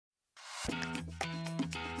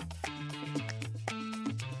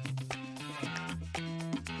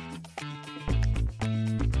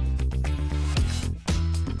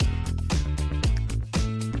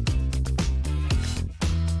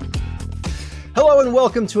Hello and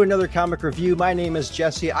welcome to another comic review. My name is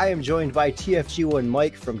Jesse. I am joined by TFG1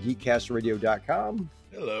 Mike from GeekCastRadio.com.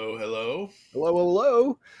 Hello, hello. Hello,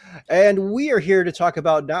 hello. And we are here to talk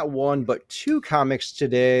about not one, but two comics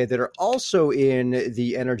today that are also in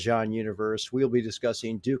the Energon universe. We'll be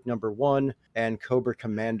discussing Duke #1 and Cobra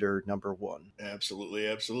Commander #1. Absolutely,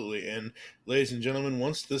 absolutely. And ladies and gentlemen,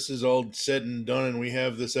 once this is all said and done and we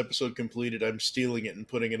have this episode completed, I'm stealing it and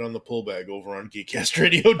putting it on the pull bag over on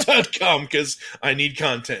GeekCastRadio.com because I need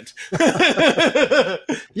content.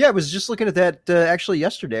 Yeah, I was just looking at that actually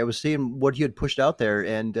yesterday. I was seeing what you had pushed out there,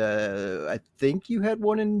 and I think you had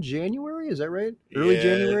one in January. Is that right? Early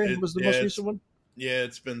January was the most recent one? Yeah,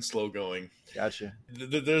 it's been slow going. Gotcha.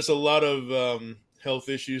 There's a lot of health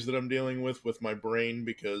issues that I'm dealing with my brain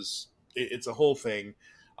because it's a whole thing.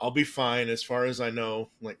 I'll be fine as far as I know.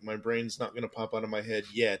 Like, my brain's not going to pop out of my head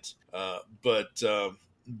yet.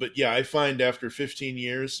 But yeah, I find after 15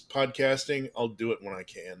 years podcasting, I'll do it when I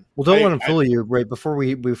can. Well, don't let him fool you. Right before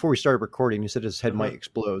we started recording, you said his head might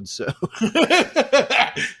explode. So,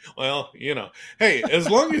 well, hey, as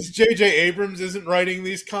long as J.J. Abrams isn't writing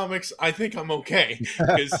these comics, I think I'm okay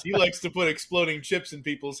because he likes to put exploding chips in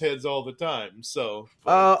people's heads all the time. So,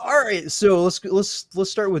 all right. So let's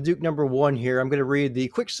start with Duke #1 here. I'm going to read the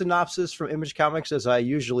quick synopsis from Image Comics as I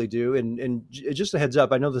usually do, and just a heads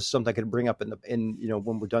up. I know this is something I could bring up in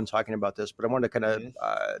when we're done talking about this, but I want to kind of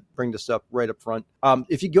bring this up right up front.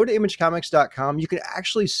 If you go to imagecomics.com, you can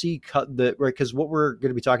actually see because what we're going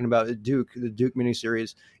to be talking about, the Duke miniseries,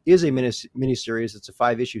 is a miniseries. It's a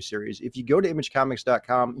 5-issue series. If you go to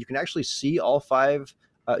imagecomics.com, you can actually see all 5,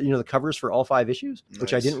 the covers for all 5 issues,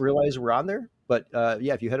 which I didn't realize were on there. But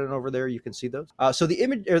yeah, if you head on over there, you can see those. So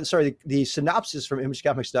the synopsis from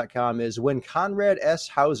imagecomics.com is: when Conrad S.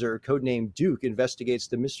 Hauser, codenamed Duke, investigates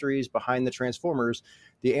the mysteries behind the Transformers,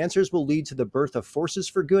 the answers will lead to the birth of forces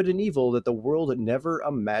for good and evil that the world never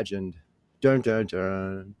imagined. Dun, dun,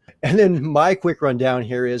 dun. And then my quick rundown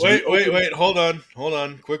here is... Wait, hold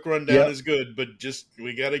on. Quick rundown is good, but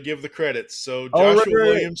we got to give the credits. So Joshua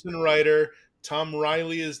Williamson, writer... Tom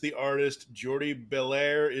Riley is the artist, Jordi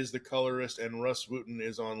Belair is the colorist, and Russ Wooten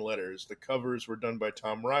is on letters. The covers were done by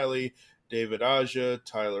Tom Riley, David Aja,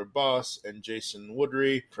 Tyler Boss, and Jason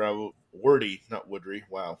Woodry. Not Woodry,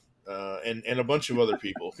 wow. And a bunch of other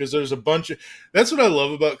people. Because there's a bunch of... That's what I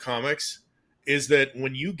love about comics, is that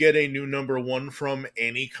when you get a new #1 from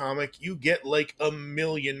any comic, you get like a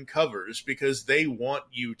million covers because they want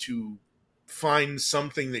you to find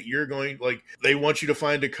something that you're going, like, they want you to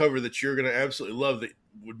find a cover that you're going to absolutely love that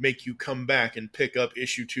would make you come back and pick up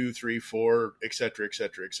issue 2, 3, 4, etc.,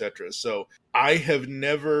 etc., etc. So I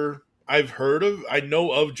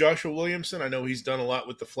know of Joshua Williamson. I know he's done a lot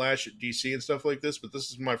with the Flash at DC and stuff like this, but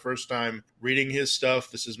this is my first time reading his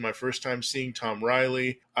stuff. This is my first time seeing Tom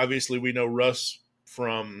Riley. Obviously, we know Russ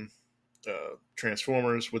from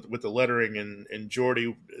Transformers with the lettering and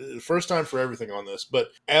Jordy. First time for everything on this, but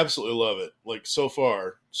absolutely love it. Like, so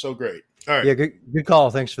far, so great. All right. Yeah, good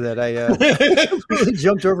call. Thanks for that. I really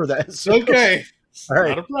jumped over that. So. Okay. All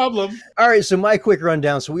right. Not a problem. All right, so my quick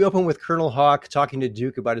rundown. So we open with Colonel Hawk talking to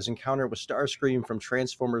Duke about his encounter with Starscream from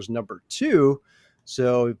Transformers #2.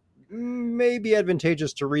 So may be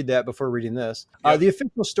advantageous to read that before reading this. Yep. The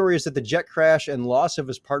official story is that the jet crash and loss of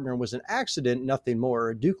his partner was an accident, nothing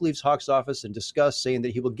more. Duke leaves Hawk's office in disgust, saying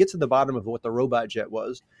that he will get to the bottom of what the robot jet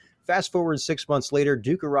was. Fast forward 6 months later,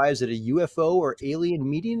 Duke arrives at a UFO or alien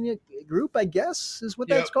meeting group, I guess is what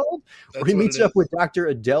that's called, where he meets up with Dr.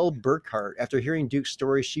 Adele Burkhart. After hearing Duke's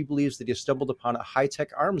story, she believes that he stumbled upon a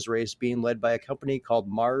high-tech arms race being led by a company called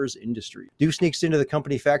Mars Industries. Duke sneaks into the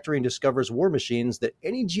company factory and discovers war machines that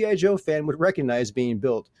any G.I. Joe fan would recognize being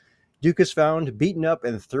built. Duke is found, beaten up,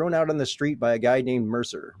 and thrown out on the street by a guy named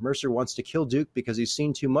Mercer. Mercer wants to kill Duke because he's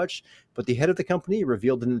seen too much, but the head of the company,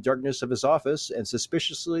 revealed in the darkness of his office and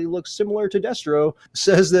suspiciously looks similar to Destro,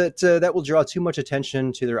 says that that will draw too much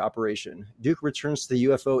attention to their operation. Duke returns to the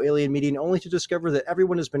UFO alien meeting only to discover that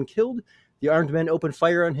everyone has been killed. The armed men open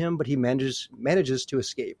fire on him, but he manages to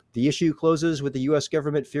escape. The issue closes with the U.S.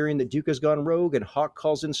 government fearing that Duke has gone rogue, and Hawk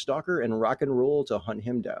calls in Stalker and Rock and Roll to hunt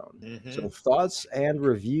him down. Mm-hmm. So thoughts and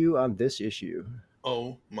review on this issue.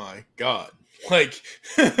 Oh my God. Like,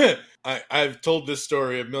 I've told this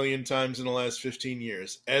story a million times in the last 15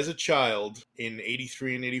 years. As a child in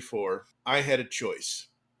 83 and 84, I had a choice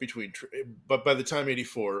but by the time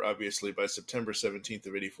 84, obviously by September 17th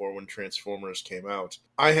of 84, when Transformers came out,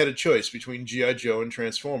 I had a choice between G.I. Joe and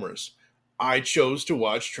Transformers. I chose to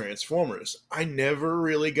watch Transformers. I never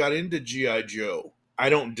really got into G.I. Joe. I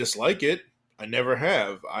don't dislike it. I never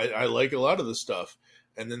have. I like a lot of the stuff.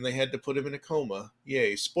 and then they had to put him in a coma.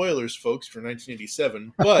 Yay, spoilers, folks, for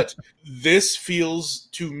 1987. But this feels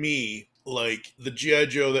to me like the G.I.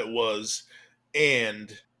 Joe that was,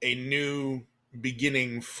 and a new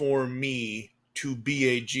beginning for me to be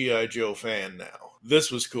a G.I. Joe fan now.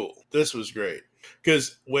 This was cool. This was great.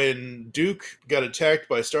 Because when Duke got attacked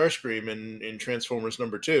by Starscream in Transformers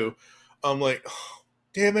number 2, I'm like, oh,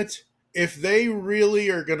 damn it. If they really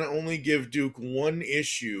are going to only give Duke one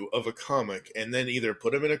issue of a comic and then either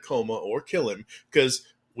put him in a coma or kill him, because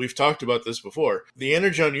we've talked about this before, the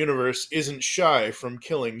Energon universe isn't shy from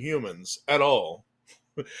killing humans at all.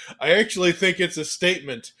 I actually think it's a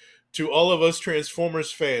statement to all of us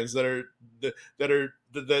Transformers fans that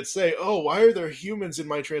say, "Oh, why are there humans in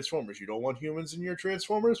my Transformers? You don't want humans in your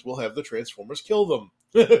Transformers? We'll have the Transformers kill them."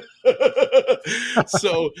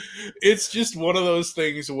 So it's just one of those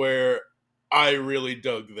things where I really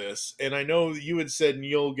dug this, and I know you had said, and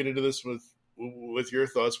you'll get into this with your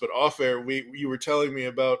thoughts, but off air, you were telling me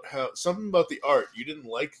about how something about the art. You didn't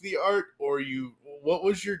like the art, or what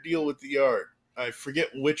was your deal with the art? I forget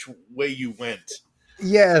which way you went.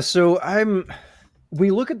 Yeah, so we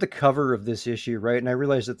look at the cover of this issue, right? And I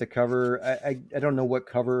realize that the cover, I don't know what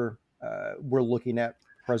cover we're looking at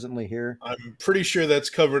presently here. I'm pretty sure that's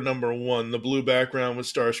cover number 1, the blue background with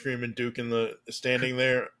Starscream and Duke standing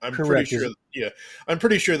there. I'm Correct. pretty sure. Yeah, I'm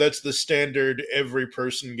pretty sure that's the standard. Every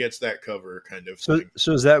person gets that cover kind of thing.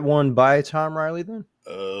 So is that one by Tom Riley then?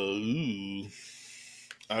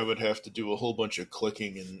 I would have to do a whole bunch of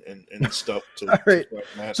clicking and stuff to. All right. To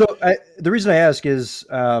that. So the reason I ask is,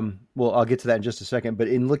 well, I'll get to that in just a second. But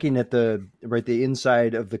in looking at the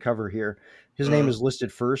inside of the cover here, his name is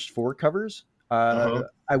listed first for covers.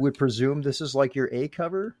 I would presume this is like your A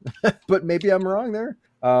cover, but maybe I'm wrong there.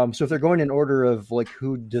 So if they're going in order of like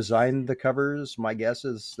who designed the covers, my guess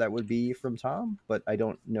is that would be from Tom, but I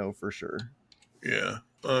don't know for sure. Yeah,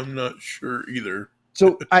 I'm not sure either.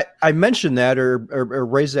 So I mentioned that or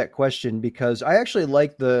raised that question because I actually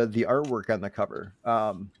like the artwork on the cover.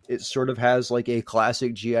 It sort of has like a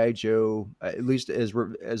classic G.I. Joe, at least as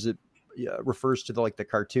it refers to the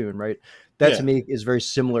cartoon, right? That to me is very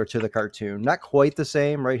similar to the cartoon. Not quite the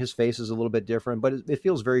same, right? His face is a little bit different, but it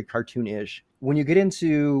feels very cartoonish. When you get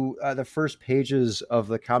into the first pages of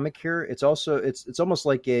the comic here, it's almost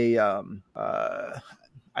like a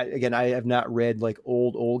I have not read like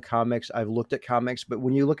old comics. I've looked at comics, but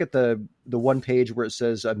when you look at the one page where it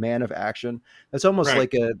says a man of action, that's almost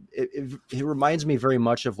like it reminds me very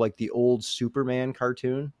much of like the old Superman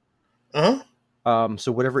cartoon.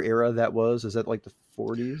 So whatever era that was, is that like the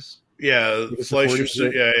 40s? Yeah, Fleischer.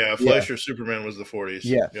 Fleischer Superman was the 40s.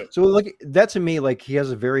 Yeah. Yep. So like that to me, like he has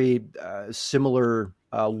a very similar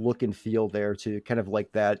look and feel there to kind of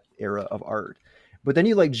like that era of art. But then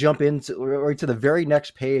you like jump into right to the very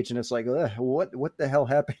next page, and it's like, what the hell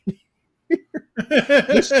happened here?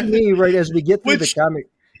 This to me, right as we get through the comic,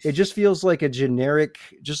 it just feels like a generic,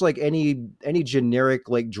 just like any generic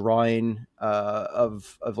like drawing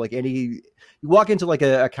of like any. You walk into like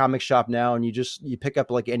a comic shop now, and you pick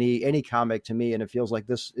up like any comic to me, and it feels like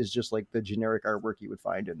this is just like the generic artwork you would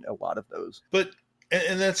find in a lot of those. But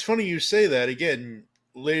and that's funny you say that again,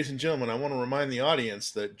 ladies and gentlemen. I want to remind the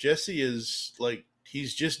audience that Jesse is like.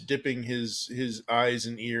 He's just dipping his eyes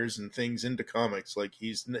and ears and things into comics. Like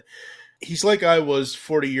he's like I was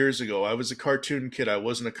 40 years ago. I was a cartoon kid. I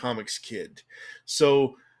wasn't a comics kid.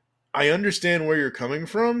 So I understand where you're coming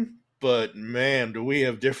from, but man, do we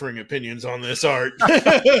have differing opinions on this art. No,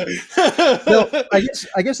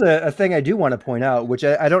 I guess a thing I do want to point out, which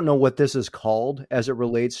I don't know what this is called as it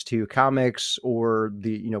relates to comics or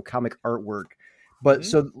the comic artwork. But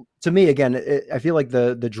so to me, again, I feel like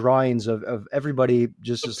the drawings of everybody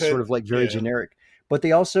just is sort of like very generic, but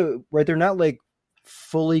they also, right, they're not like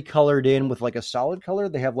fully colored in with like a solid color.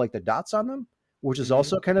 They have like the dots on them, which is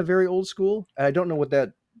also kind of very old school. And I don't know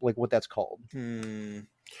what that's called.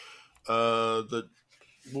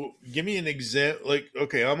 Give me an example. Like,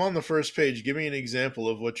 okay, I'm on the first page. Give me an example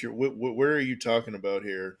of where are you talking about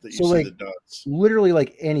here that you see the dots? Literally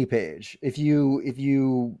like any page. If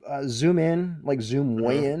you zoom in, like zoom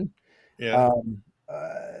way in,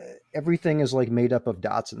 everything is like made up of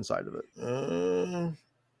dots inside of it.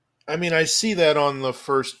 I mean, I see that on the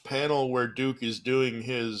first panel where Duke is doing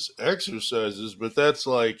his exercises, but that's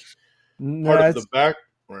like part of the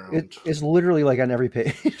background. It's literally like on every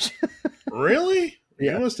page. Really?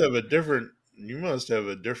 Yeah. You must have a different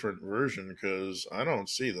version because I don't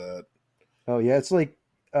see that. Oh yeah, it's like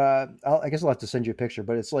I guess I'll have to send you a picture,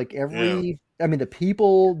 but it's like I mean, the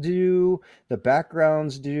people do, the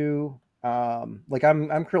backgrounds do. Like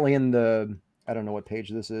I'm currently in I don't know what page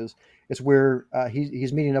this is. It's where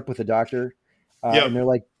he's meeting up with the doctor, And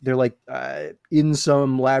Yep. they're in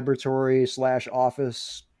some laboratory slash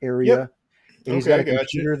office Yep. area, and he's Okay, got I a gotcha.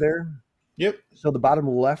 computer there. Yep. So the bottom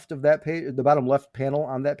left of that page, the bottom left panel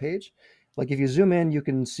on that page, like if you zoom in, you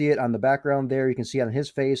can see it on the background there. You can see it on his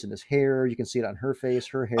face and his hair. You can see it on her face,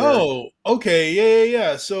 her hair. Oh, okay. Yeah, yeah,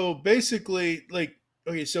 yeah. So basically, like,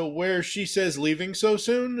 okay, so where she says leaving so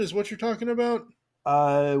soon is what you're talking about?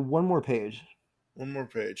 One more page. One more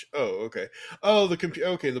page. Oh, okay. Oh, the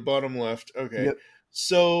okay, the bottom left. Okay. Yep.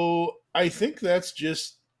 So I think that's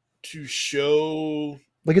just to show.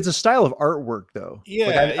 Like it's a style of artwork though. Like Yeah,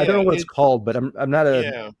 I don't know yeah. what it's It's called, but yeah. I'm not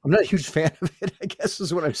a huge fan of it, I guess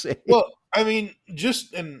is what I'm saying. Well, I mean,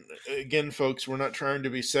 just and again, folks, we're not trying to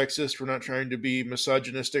be sexist. We're not trying to be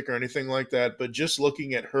misogynistic or anything like that. But just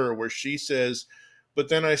looking at her, where she says, "But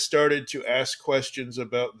then I started to ask questions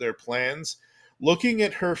about their plans." Looking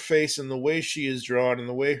at her face and the way she is drawn and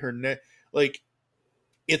the way her neck, like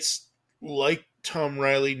it's like Tom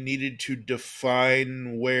Riley needed to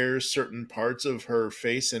define where certain parts of her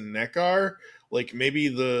face and neck are. Like maybe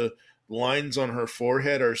the lines on her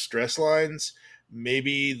forehead are stress lines.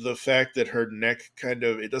 Maybe the fact that her neck kind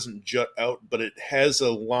of it doesn't jut out, but it has a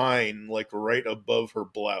line like right above her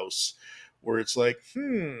blouse where it's like,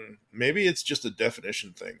 maybe it's just a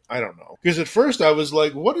definition thing. I don't know. Because at first I was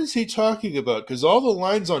like, what is he talking about? Because all the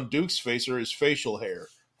lines on Duke's face are his facial hair.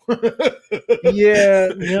 Yeah,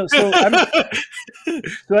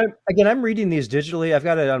 I'm reading these digitally. I've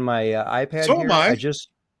got it on my iPad So am here. I.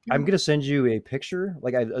 I'm going to send you a picture,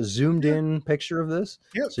 like a zoomed Yeah. in picture of this,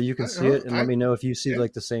 Yep. so you can see it and let me know if you see Yeah.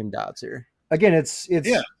 like the same dots here. Again, Yeah. it's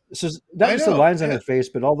just not I just the know. lines on Yeah. her face,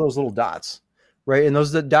 but all those little dots, right? And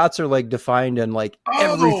the dots are like defined in like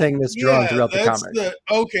Oh, everything that's drawn yeah. throughout the That's comic. the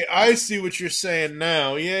okay. I see what you're saying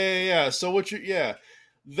now. Yeah, yeah, yeah. So what you yeah,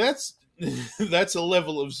 that's that's a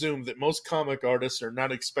level of zoom that most comic artists are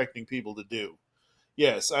not expecting people to do.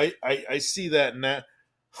 Yes, I see that now.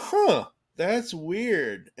 Huh, that's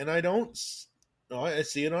weird. And I don't. Oh, I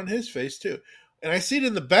see it on his face too, and I see it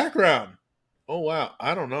in the background. Oh wow,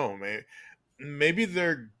 I don't know, man. Maybe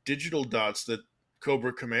they're digital dots that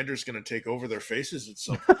Cobra Commander's going to take over their faces at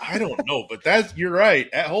some. I don't know, but that's you're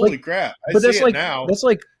right. Holy Like, crap, I but see it now. that's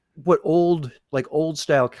like what old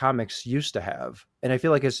style comics used to have, and I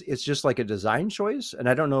feel like it's just like a design choice, and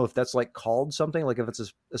I don't know if that's like called something, like if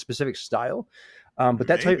it's a specific style, but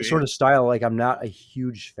that type Maybe, sort of style, like I'm not a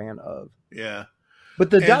huge fan of. yeah. But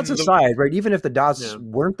the dots And the aside, right? Even if the dots yeah,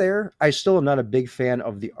 weren't there, I still am not a big fan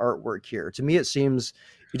of the artwork here. To me, it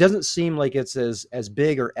doesn't seem like it's as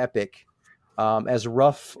big or epic, as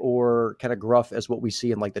rough or kind of gruff as what we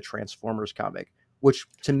see in like the Transformers comic, which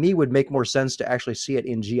to me would make more sense to actually see it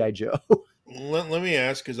in GI Joe. let me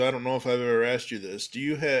ask because I don't know if I've ever asked you this. Do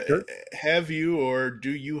you Sure. have you or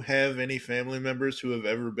do you have any family members who have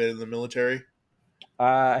ever been in the military?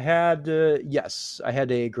 Yes, I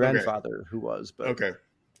had a Okay. grandfather who was, but Okay.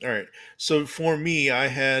 All right. So for me, I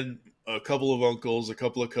had a couple of uncles, a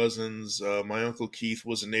couple of cousins. My uncle Keith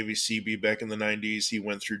was a Navy Seabee back in the 90s. He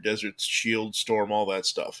went through Desert Shield, Storm, all that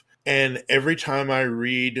stuff. And every time I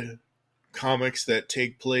read comics that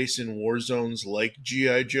take place in war zones like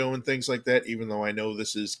G.I. Joe and things like that, even though I know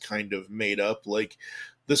this is kind of made up, like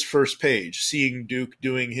this first page, seeing Duke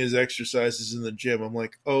doing his exercises in the gym, I'm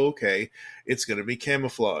like, oh, okay, it's going to be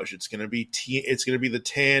camouflage. It's going to be it's going to be the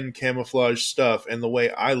tan camouflage stuff. And the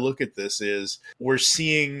way I look at this is we're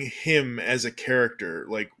seeing him as a character,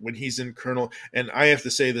 like when he's in Colonel. And I have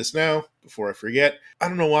to say this now before I forget. I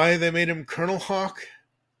don't know why they made him Colonel Hawk.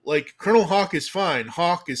 Like Colonel Hawk is fine,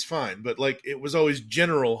 but like it was always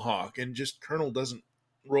General Hawk, and just Colonel doesn't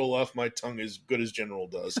roll off my tongue as good as General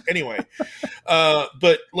does. Anyway,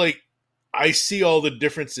 but like I see all the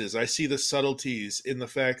differences. I see the subtleties in the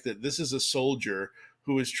fact that this is a soldier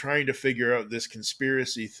who is trying to figure out this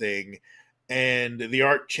conspiracy thing, and the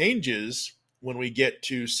art changes when we get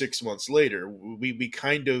to 6 months later. We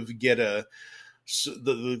kind of get a so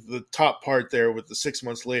the top part there with the 6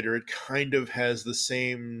 months later, it kind of has the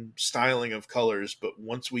same styling of colors, but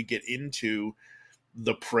once we get into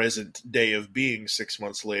the present day of being 6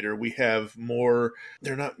 months later, we have more.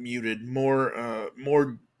 They're not muted,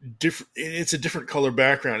 more different. It's a different color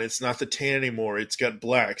background. It's not the tan anymore. It's got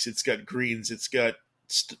blacks. It's got greens. It's got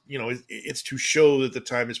it's to show that the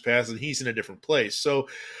time has passed and he's in a different place. So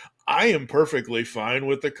I am perfectly fine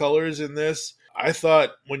with the colors in this. I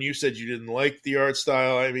thought when you said you didn't like the art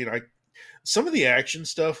style, I mean, some of the action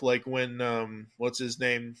stuff, like when what's his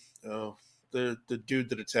name, the dude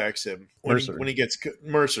that attacks him Mercer. when he gets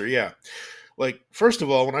Mercer, yeah. Like first of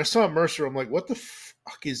all, when I saw Mercer, I'm like, what the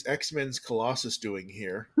fuck is X-Men's Colossus doing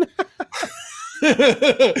here?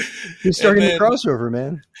 He's And starting the then, crossover,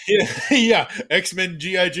 man. yeah, X-Men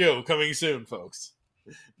GI Joe coming soon, folks.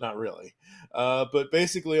 Not really. But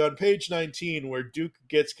basically, on page 19, where Duke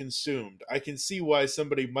gets consumed, I can see why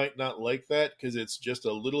somebody might not like that because it's just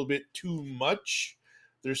a little bit too much.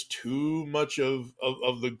 There's too much of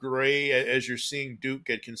the gray as you're seeing Duke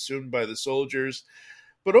get consumed by the soldiers.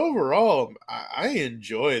 But overall, I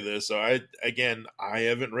enjoy this. So I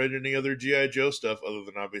haven't read any other GI Joe stuff other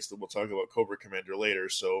than obviously we'll talk about Cobra Commander later.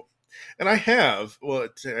 So, and I have. Well,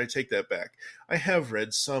 I take that back. I have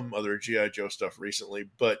read some other GI Joe stuff recently,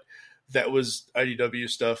 but that was IDW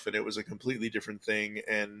stuff, and it was a completely different thing.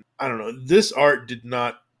 And I don't know. This art did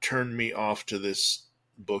not turn me off to this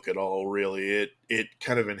book at all. Really, it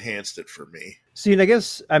kind of enhanced it for me. See, and I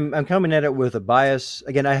guess I'm coming at it with a bias.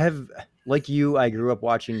 Again, I have, like you, I grew up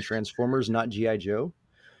watching Transformers, not GI Joe.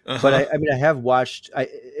 But Uh-huh. I mean, I have watched.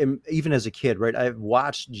 Even as a kid, right? I've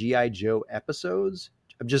watched GI Joe episodes.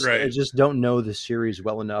 I Right. just don't know the series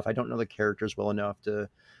well enough. I don't know the characters well enough to,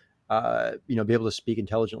 be able to speak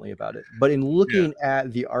intelligently about it. But in Yeah. looking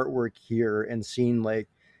at the artwork here and seeing like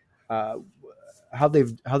uh, how they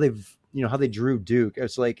drew Duke,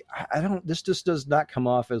 it's like I don't. This just does not come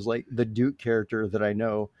off as like the Duke character that I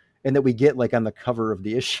know and that we get like on the cover of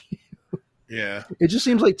the issue. Yeah. It just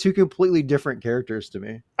seems like two completely different characters to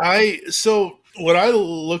me. So when I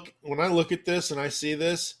look at this and I see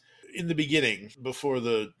this in the beginning before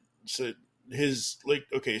the so his like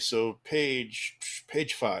okay, so page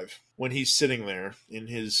 5 when he's sitting there in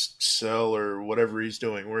his cell or whatever he's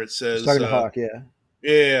doing where it He's says talking to Hawk, yeah.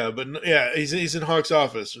 yeah, but yeah, he's in Hawk's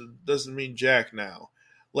office. It doesn't mean Jack now.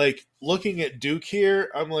 Like looking at Duke here,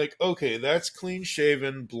 I'm like, okay, that's clean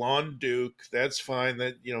shaven, blonde Duke. That's fine.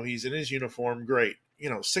 That he's in his uniform. Great.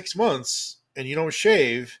 6 months and you don't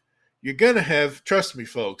shave, you're gonna have. Trust me,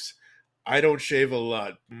 folks. I don't shave a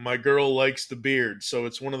lot. My girl likes the beard, so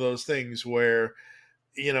it's one of those things where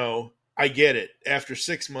I get it. After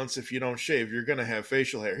 6 months, if you don't shave, you're gonna have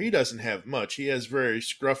facial hair. He doesn't have much. He has very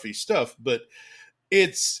scruffy stuff, but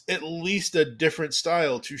it's at least a different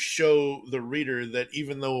style to show the reader that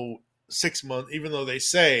even though they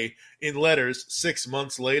say in letters 6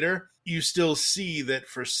 months later, you still see that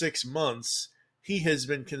for 6 months he has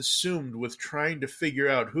been consumed with trying to figure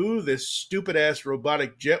out who this stupid ass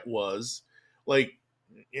robotic jet was. Like,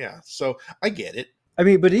 yeah, so I get it. I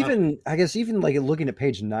mean, but Uh, even I guess even like looking at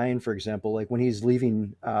page 9, for example, like when he's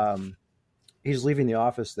leaving the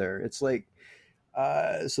office there, it's like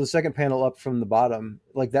so the second panel up from the bottom,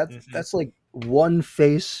 like mhm. that's like one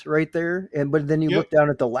face right there. And but then you Yep. look down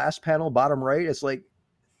at the last panel, bottom right, it's like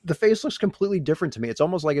the face looks completely different to me. It's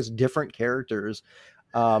almost like it's different characters.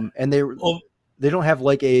 And Well, they don't have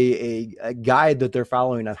like a guide that they're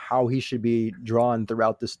following on how he should be drawn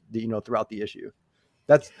throughout throughout the issue.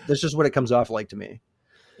 That's just what it comes off like to me.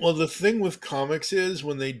 Well, the thing with comics is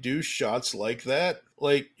when they do shots like that,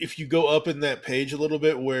 like if you go up in that page a little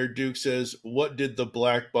bit where Duke says, "What did the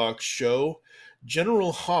black box show?"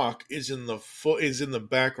 General Hawk is in the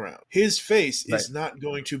background. His face Right. is not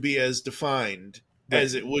going to be as defined Right.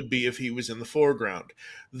 as it would be if he was in the foreground.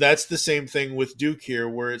 That's the same thing with Duke here,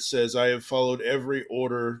 where it says, "I have followed every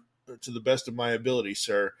order to the best of my ability,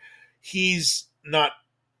 sir." He's not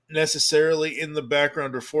necessarily in the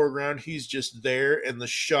background or foreground. He's just there, and the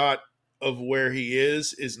shot of where he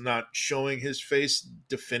is not showing his face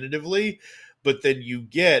definitively. But then you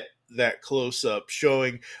get that close up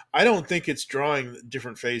showing. I don't think it's drawing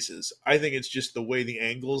different faces. I think it's just the way the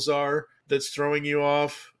angles are that's throwing you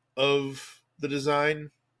off of the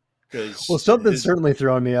design Well, because something's his. certainly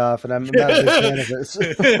throwing me off, and I'm not a big fan of this.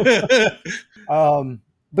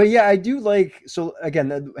 But yeah, I do like. So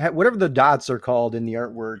again, whatever the dots are called in the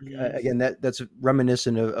artwork, again, that's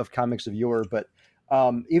reminiscent of comics of yore. But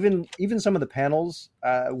even some of the panels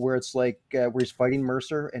where it's like where he's fighting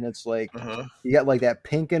Mercer, and it's like Uh-huh. you got like that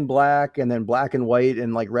pink and black, and then black and white,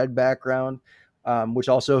 and like red background, which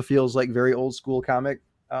also feels like very old school comic.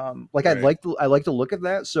 Like Right. I like to look at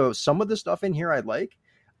that. So some of the stuff in here I like.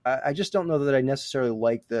 I just don't know that I necessarily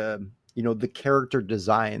like the character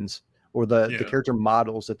designs or the Yeah. character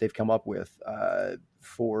models that they've come up with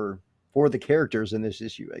for the characters in this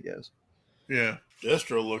issue, I guess. Yeah.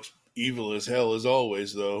 Destro looks evil as hell as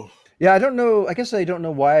always, though. Yeah, I don't know. I guess I don't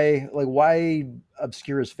know why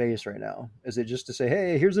obscure his face right now. Is it just to say,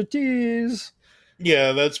 "Hey, here's a tease"?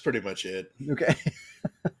 Yeah, that's pretty much it. Okay.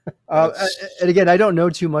 That's And again, I don't know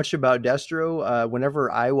too much about Destro.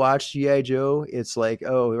 Whenever I watch GI Joe, it's like,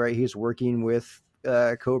 oh, right, he's working with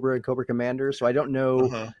Cobra and Cobra Commander. So I don't know.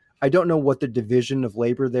 uh-huh. I don't know what the division of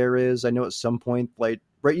labor there is. I know at some point, like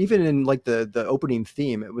right, even in like the opening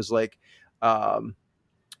theme, it was like, um,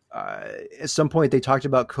 at some point they talked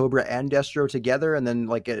about Cobra and Destro together, and then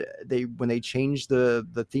like when they changed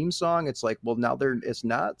the theme song, it's like, well, now it's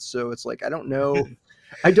not. So it's like I don't know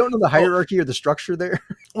the hierarchy or the structure there.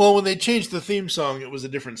 Well, when they changed the theme song, it was a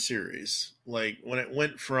different series. Like when it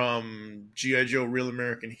went from G.I. Joe Real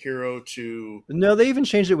American Hero to... No, they even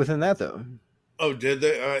changed it within that though. Oh, did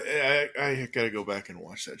they? I gotta go back and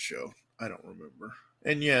watch that show. I don't remember.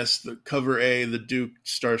 And yes, the cover A, the Duke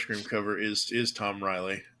Starscream cover is Tom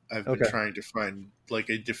Riley. I've been trying to find like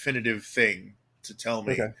a definitive thing to tell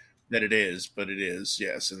me that it is, but it is,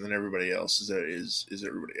 yes. And then everybody else is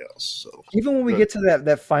everybody else. So even when we get to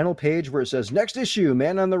that final page where it says next issue,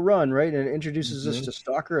 Man on the Run, right, and it introduces us to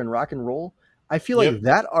Stalker and Rock and Roll, I feel like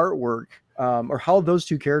that artwork or how those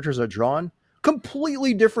two characters are drawn,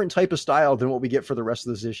 completely different type of style than what we get for the rest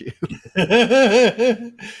of this issue.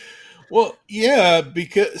 Well, yeah,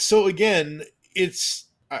 because so again,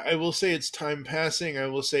 I will say it's time passing. I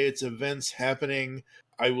will say it's events happening.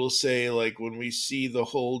 I will say, like, when we see the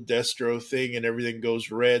whole Destro thing and everything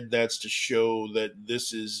goes red, that's to show that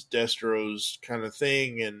this is Destro's kind of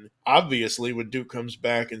thing. And obviously, when Duke comes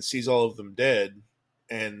back and sees all of them dead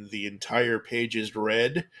and the entire page is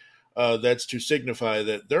red, that's to signify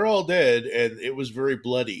that they're all dead and it was very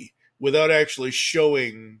bloody without actually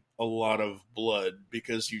showing a lot of blood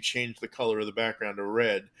because you changed the color of the background to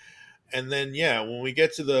red. And then, yeah, when we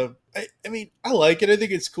get to I mean, I like it. I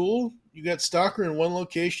think it's cool. You got Stalker in one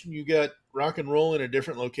location. You got Rock and Roll in a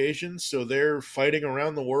different location. So they're fighting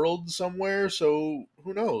around the world somewhere. So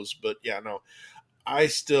who knows? But yeah, no, I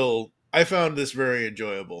found this very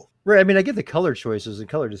enjoyable. Right. I mean, I get the color choices and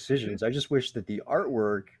color decisions. I just wish that the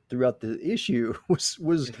artwork throughout the issue was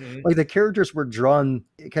like the characters were drawn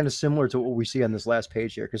kind of similar to what we see on this last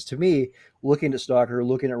page here. Because to me, looking at Stalker,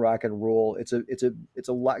 looking at Rock and Roll, it's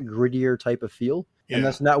a lot grittier type of feel, and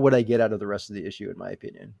that's not what I get out of the rest of the issue, in my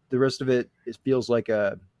opinion. The rest of it feels like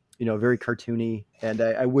very cartoony, and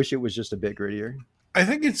I wish it was just a bit grittier. I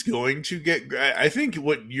think it's going to get... I think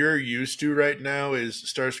what you're used to right now is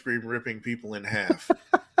Starscream ripping people in half.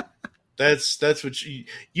 That's what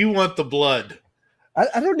you want, the blood.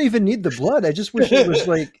 I don't even need the blood. I just wish it was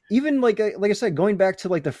like, even like I said, going back to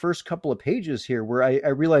like the first couple of pages here where I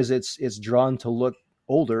realize it's drawn to look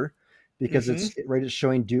older because it's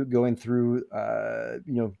showing Duke going through,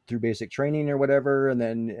 through basic training or whatever. And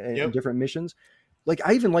then in different missions. Like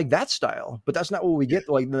I even like that style, but that's not what we get.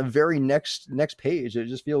 Like the very next page, it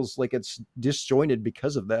just feels like it's disjointed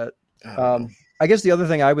because of that. I guess the other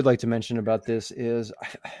thing I would like to mention about this is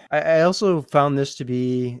I also found this to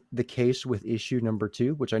be the case with issue number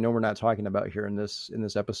 2, which I know we're not talking about here in this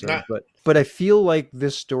episode, but I feel like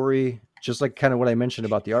this story, just like kind of what I mentioned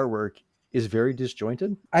about the artwork, is very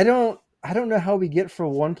disjointed. I don't know how we get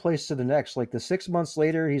from one place to the next. Like the 6 months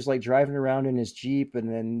later, he's like driving around in his Jeep, and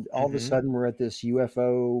then all of a sudden we're at this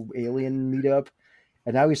UFO alien meetup.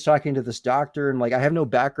 And now he's talking to this doctor, and like I have no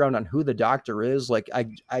background on who the doctor is. Like I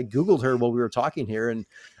Googled her while we were talking here, and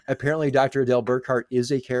apparently Dr. Adele Burkhart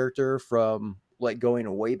is a character from like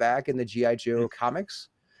going way back in the G.I. Joe comics.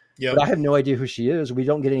 Yeah, but I have no idea who she is. We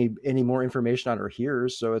don't get any more information on her here,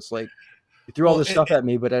 so it's like you threw all this stuff at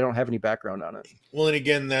me, but I don't have any background on it. Well, and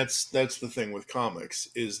again, that's the thing with comics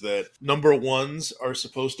is that number ones are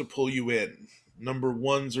supposed to pull you in. Number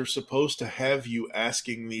ones are supposed to have you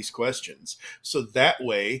asking these questions. So that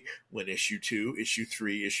way, when issue 2, issue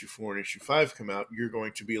 3, issue 4, and issue 5 come out, you're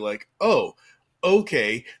going to be like, oh,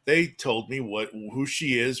 okay, they told me who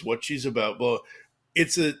she is, what she's about. Well,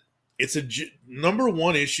 it's a number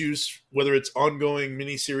 1 issues, whether it's ongoing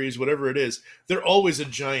miniseries, whatever it is, they're always a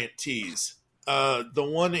giant tease. The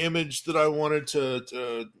one image that I wanted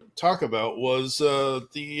to talk about was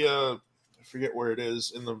I forget where it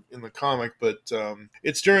is in the comic, but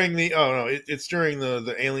it's during it's during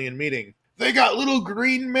the alien meeting. They got little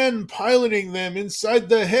green men piloting them inside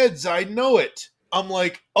the heads. I know it. I'm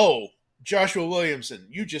like, oh, Joshua Williamson,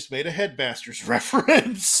 you just made a Headmasters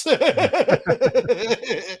reference. That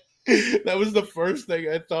was the first thing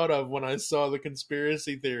I thought of when I saw the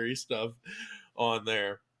conspiracy theory stuff on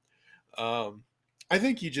there. I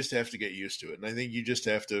think you just have to get used to it, and I think you just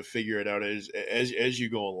have to figure it out as you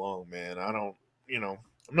go along, man. I'm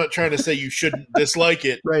not trying to say you shouldn't dislike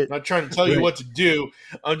it. Right. I'm not trying to tell you what to do.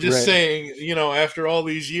 I'm just saying, after all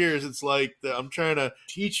these years, it's like I'm trying to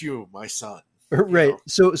teach you, my son. Right.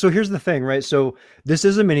 So here's the thing, right? So this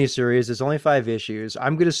is a miniseries. It's only 5 issues.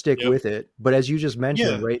 I'm going to stick with it. But as you just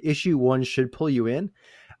mentioned, right, issue 1 should pull you in.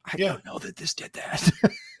 I don't know that this did that.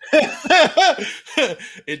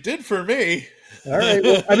 It did for me. All right.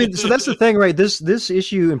 Well, I mean, so that's the thing, right? This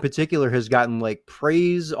issue in particular has gotten like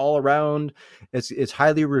praise all around. It's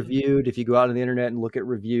highly reviewed. If you go out on the internet and look at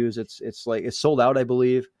reviews, it's like it's sold out, I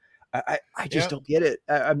believe. I just Yeah. don't get it.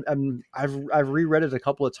 I've reread it a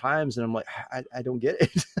couple of times, and I'm like, I don't get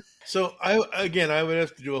it. So I would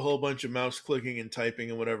have to do a whole bunch of mouse clicking and typing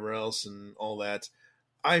and whatever else and all that.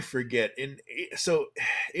 I forget. So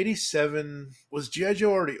 87 was GI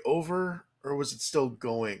Joe already over or was it still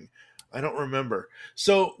going? I don't remember.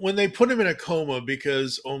 So when they put him in a coma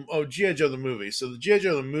because GI Joe the movie. So the GI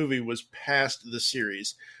Joe the movie was past the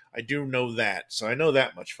series. I do know that. So I know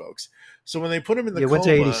that much, folks. So when they put him in the It coma, went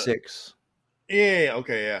to 86. yeah,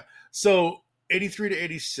 okay, yeah. So 83 to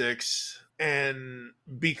 86 and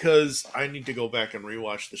because I need to go back and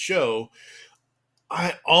rewatch the show,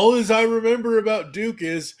 I remember about Duke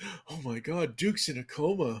is, oh my god, Duke's in a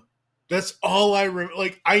coma. That's all I remember.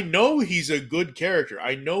 Like, I know he's a good character.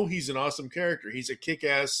 I know he's an awesome character. He's a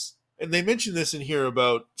kick-ass. And they mention this in here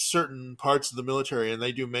about certain parts of the military, and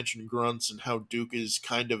they do mention grunts and how Duke is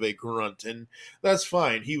kind of a grunt, and that's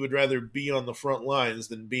fine. He would rather be on the front lines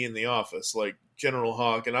than be in the office, like General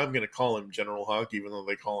Hawk. And I'm going to call him General Hawk, even though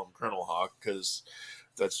they call him Colonel Hawk, because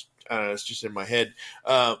that's it's just in my head.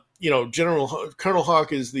 Colonel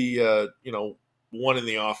Hawk is the one in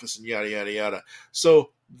the office and yada yada yada.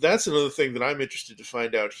 So that's another thing that I'm interested to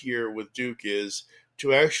find out here with Duke is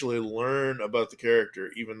to actually learn about the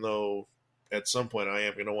character, even though at some point I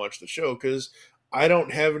am going to watch the show because I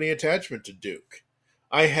don't have any attachment to Duke.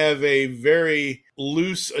 I have a very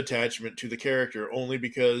loose attachment to the character only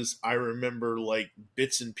because I remember like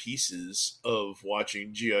bits and pieces of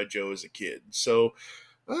watching G.I. Joe as a kid. So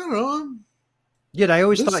I don't know. Yeah, I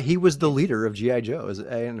always thought he was the leader of GI Joe,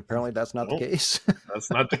 and apparently that's not the case.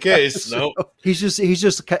 That's not the case. So no, he's just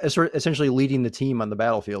sort of essentially leading the team on the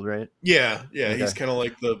battlefield, right? Yeah, okay. He's kind of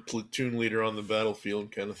like the platoon leader on the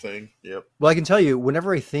battlefield, kind of thing. Yep. Well, I can tell you,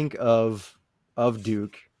 whenever I think of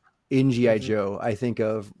Duke in GI Joe, I think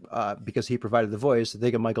of because he provided the voice. I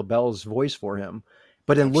think of Michael Bell's voice for him.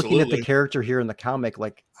 But in looking at the character here in the comic,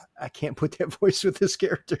 like I can't put that voice with this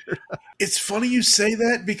character. It's funny you say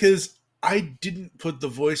that because I didn't put the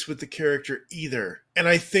voice with the character either. And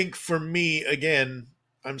I think for me, again,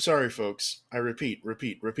 I'm sorry, folks. I repeat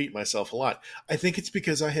myself a lot. I think it's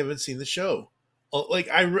because I haven't seen the show. Like,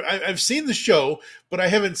 I've seen the show, but I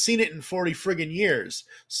haven't seen it in 40 friggin' years.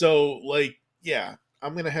 So, like, yeah,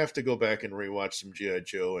 I'm going to have to go back and rewatch some G.I.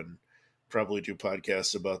 Joe and probably do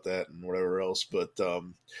podcasts about that and whatever else. But,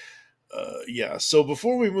 yeah, so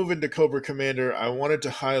before we move into Cobra Commander, I wanted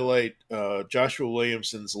to highlight Joshua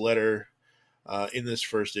Williamson's letter in this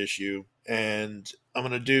first issue, and I'm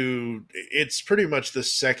going to do, it's pretty much the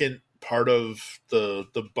second part of the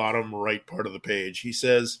bottom right part of the page. He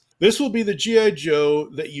says, "This will be the G.I. Joe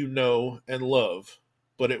that you know and love,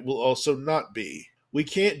 but it will also not be. We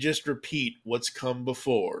can't just repeat what's come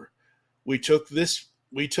before. We took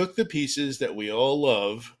the pieces that we all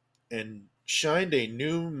love and shined a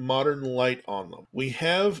new modern light on them. We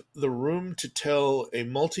have the room to tell a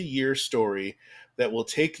multi-year story that will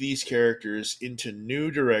take these characters into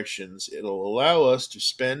new directions. It'll allow us to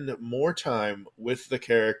spend more time with the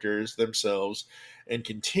characters themselves and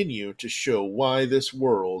continue to show why this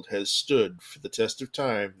world has stood for the test of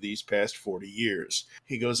time these past 40 years.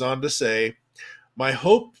 He goes on to say, "My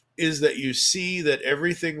hope is that you see that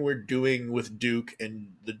everything we're doing with Duke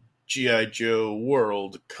and the G.I. Joe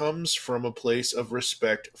world comes from a place of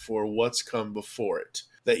respect for what's come before it.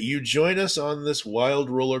 That you join us on this wild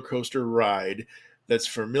roller coaster ride that's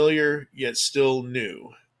familiar yet still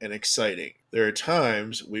new and exciting. There are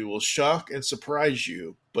times we will shock and surprise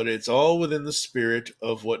you, but it's all within the spirit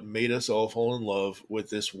of what made us all fall in love with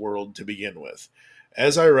this world to begin with.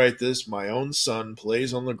 As I write this, my own son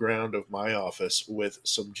plays on the ground of my office with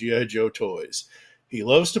some G.I. Joe toys. He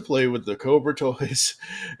loves to play with the Cobra toys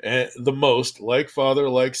the most, like father,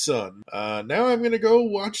 like son. Now I'm going to go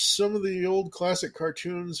watch some of the old classic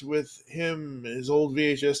cartoons with him, his old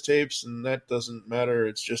VHS tapes, and that doesn't matter.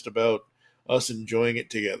 It's just about us enjoying it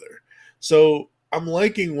together." So I'm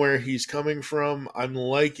liking where he's coming from. I'm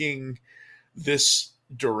liking this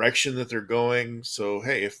direction that they're going. So,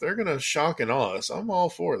 hey, if they're going to shock and awe us, I'm all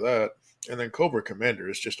for that. And then Cobra Commander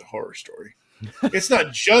is just a horror story. It's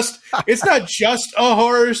not just a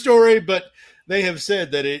horror story, but they have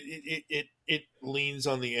said that it leans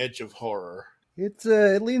on the edge of horror. It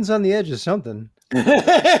leans on the edge of something.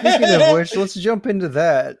 Speaking of which, let's jump into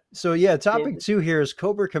that. So yeah, topic 2 here is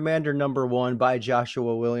Cobra Commander #1 by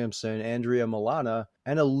Joshua Williamson, Andrea Milana,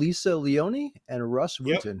 and Elisa Leone and Russ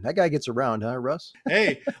Wooten. Yep. That guy gets around, huh, Russ?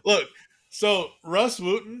 Hey, look. So Russ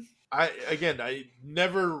Wooten, I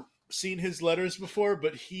never seen his letters before,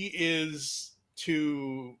 but he is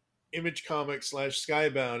to Image Comics /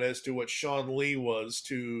 Skybound as to what Sean Lee was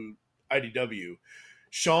to IDW.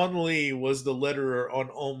 Sean Lee was the letterer on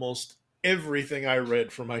almost everything I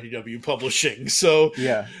read from IDW Publishing. So,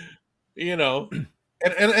 yeah, you know,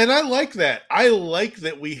 and I like that. I like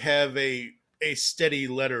that we have a steady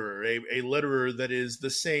letterer, a letterer that is the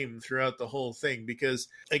same throughout the whole thing. Because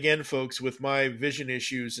again, folks, with my vision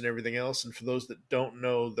issues and everything else, and for those that don't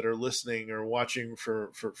know that are listening or watching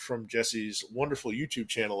from Jesse's wonderful YouTube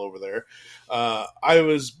channel over there, I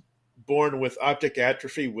was born with optic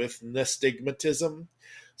atrophy with nystagmatism.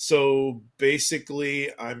 So basically,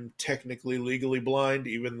 I'm technically legally blind,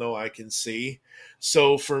 even though I can see.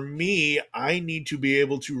 So for me, I need to be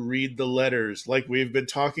able to read the letters like we've been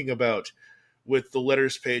talking about with the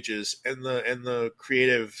letters pages and the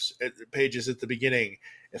creative pages at the beginning.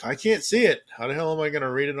 If I can't see it, how the hell am I going to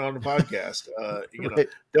read it on the podcast? Right.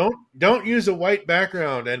 Don't use a white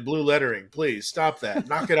background and blue lettering, please. Stop that.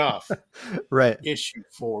 Knock it off. Right. Issue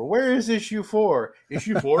 4. Where is issue 4?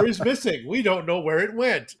 Issue 4 is missing. We don't know where it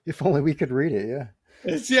went. If only we could read it.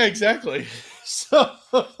 Yeah. Yeah, exactly. So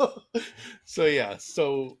yeah.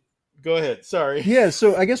 So go ahead. Sorry. Yeah,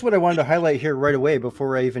 so I guess what I wanted to highlight here right away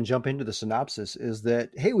before I even jump into the synopsis is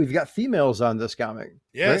that, hey, we've got females on this comic.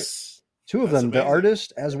 Yes. Right? Two of them, amazing. The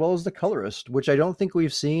artist as well as the colorist, which I don't think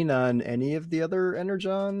we've seen on any of the other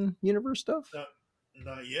Energon universe stuff.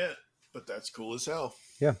 Not yet, but that's cool as hell.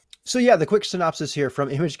 Yeah. So yeah, the quick synopsis here from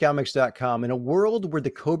imagecomics.com. In a world where the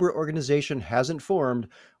Cobra organization hasn't formed,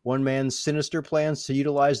 one man's sinister plans to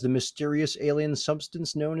utilize the mysterious alien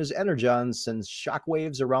substance known as Energon sends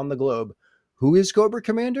shockwaves around the globe. Who is Cobra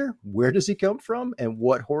Commander? Where does he come from? And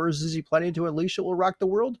what horrors is he planning to unleash that will rock the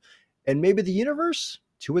world? And maybe the universe?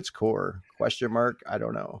 To its core? ? I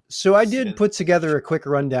don't know. So I did put together a quick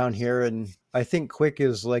rundown here, and I think quick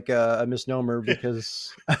is like a misnomer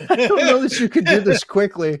because I don't know that you could do this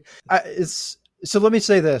quickly. So let me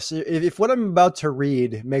say this. If what I'm about to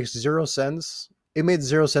read makes zero sense, it made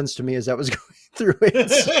zero sense to me as I was going through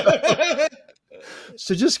it.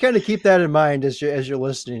 So just kind of keep that in mind as you're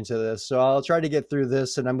listening to this. So I'll try to get through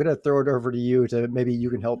this, and I'm going to throw it over to you to maybe you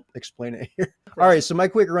can help explain it here. All right, so my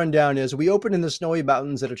quick rundown is we open in the snowy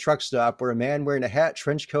mountains at a truck stop where a man wearing a hat,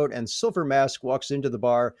 trench coat, and silver mask walks into the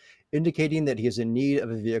bar, indicating that he is in need of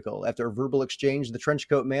a vehicle. After a verbal exchange, the trench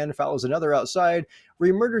coat man follows another outside, where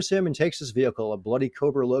he murders him and takes his vehicle. A bloody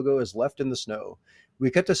Cobra logo is left in the snow. We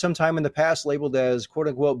cut to some time in the past labeled as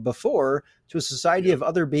quote-unquote before to a society of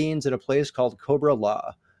other beings at a place called Cobra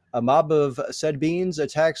Law. A mob of said beings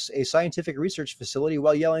attacks a scientific research facility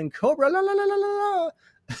while yelling, Cobra la la la la la.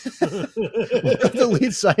 The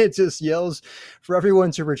lead scientist yells for everyone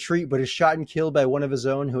to retreat, but is shot and killed by one of his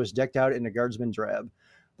own who is decked out in a guardsman drab.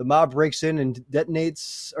 The mob breaks in and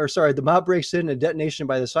detonates, the mob breaks in and detonation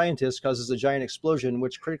by the scientist causes a giant explosion,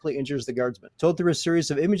 which critically injures the guardsman. Told through a series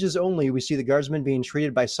of images only, we see the guardsman being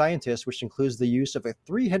treated by scientists, which includes the use of a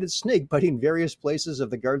 3-headed snake biting various places of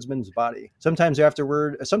the guardsman's body. Sometime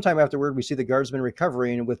afterward, we see the guardsman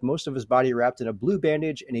recovering with most of his body wrapped in a blue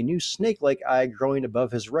bandage and a new snake-like eye growing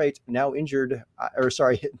above his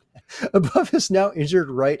above his now injured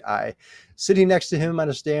right eye. Sitting next to him on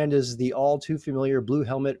a stand is the all too familiar blue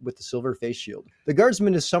helmet with the silver face shield. The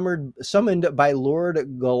guardsman is summoned by Lord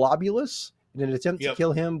Globulus in an attempt to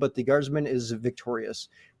kill him, but the guardsman is victorious.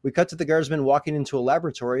 We cut to the guardsman walking into a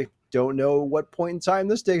laboratory. Don't know what point in time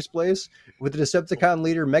this takes place, with the Decepticon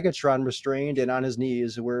leader Megatron restrained and on his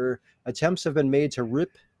knees, where attempts have been made to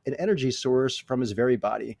rip an energy source from his very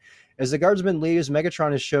body. As the guardsman leaves,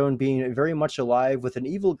 Megatron is shown being very much alive with an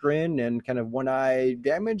evil grin and kind of one eye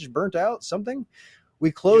damaged, burnt out, something. We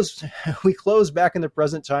close back in the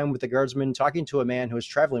present time with the guardsman talking to a man who is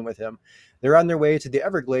traveling with him. They're on their way to the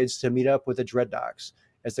Everglades to meet up with the Dreadnoks,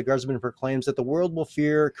 as the guardsman proclaims that the world will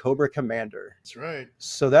fear Cobra Commander. That's right.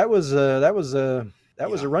 So that was a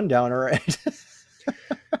rundown, all right.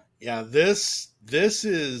 Yeah, this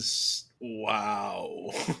is wow.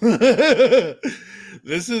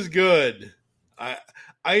 This is good. I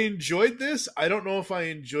enjoyed this. I don't know if I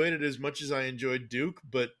enjoyed it as much as I enjoyed Duke,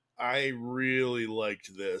 but I really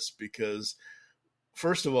liked this because,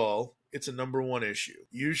 first of all, it's a #1 issue.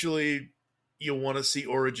 Usually you want to see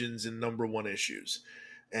origins in #1 issues.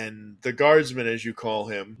 And the guardsman, as you call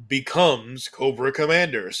him, becomes Cobra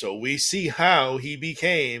Commander. So we see how he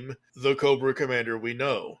became the Cobra Commander we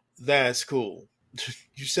know. That's cool.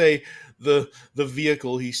 You say the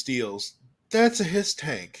vehicle he steals, that's a his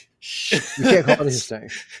tank. Shh, you can't call it a his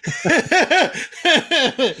tank.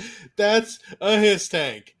 That's a his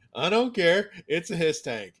tank. I don't care. It's a his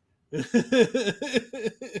tank.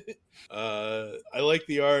 I like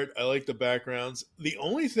the art. I like the backgrounds. The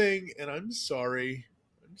only thing, and I'm sorry,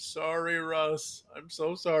 Russ. I'm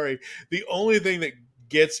so sorry. The only thing that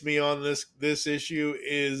gets me on this issue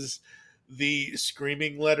is the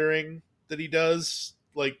screaming lettering that he does,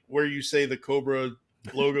 like where you say the Cobra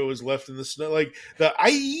logo is left in the snow, like the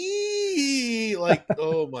I, like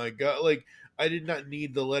oh my god, like I did not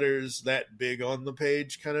need the letters that big on the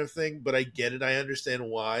page, kind of thing. But I get it. I understand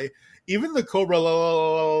why. Even the Cobra,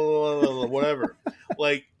 whatever.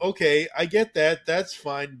 Like, okay, I get that. That's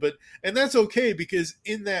fine. And that's okay because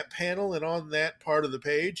in that panel and on that part of the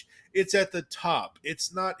page, it's at the top.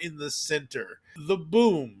 It's not in the center. The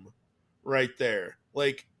boom right there.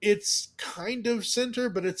 Like, it's kind of center,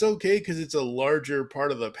 but it's okay because it's a larger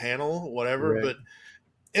part of the panel, whatever. Right. But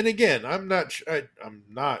and again, I'm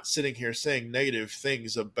not sitting here saying negative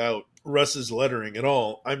things about Russ's lettering at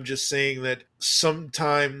all. I'm just saying that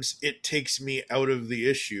sometimes it takes me out of the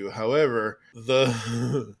issue. However,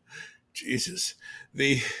 the Jesus,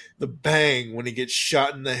 the bang when he gets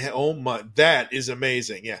shot in the head. Oh my, that is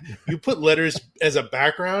amazing. Yeah, you put letters as a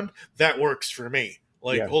background, that works for me.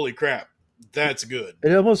 Like, Yeah. holy crap, that's good.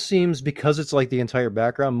 It almost seems, because it's like the entire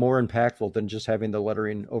background, more impactful than just having the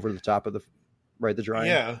lettering over the top of the drawing.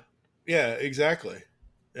 Yeah, exactly.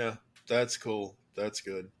 Yeah, that's cool. That's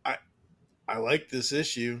good. I like this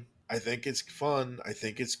issue. I think it's fun. I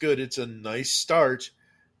think it's good. It's a nice start.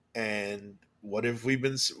 And what have we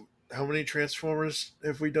been? How many Transformers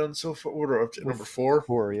have we done so far? We're up to number 4.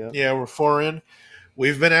 4, yeah. Yeah, we're 4 in.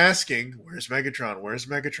 We've been asking, "Where's Megatron? Where's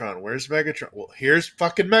Megatron? Where's Megatron?" Well, here's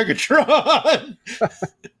fucking Megatron.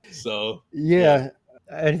 So yeah.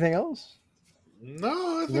 Anything else?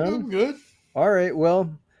 No, I think I'm good. All right.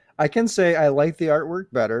 Well, I can say I like the artwork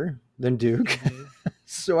better than Duke. Mm-hmm.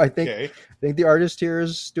 So I think the artist here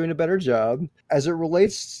is doing a better job. As it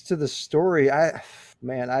relates to the story, I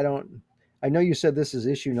know you said this is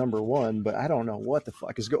issue number 1, but I don't know what the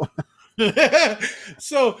fuck is going on.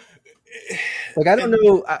 So, like, I don't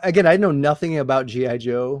know. Again, I know nothing about G.I.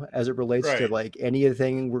 Joe as it relates to like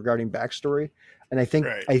anything regarding backstory. And I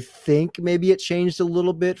think maybe it changed a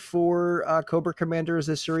little bit for Cobra Commander as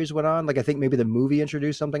this series went on. Like, I think maybe the movie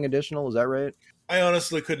introduced something additional. Is that right? I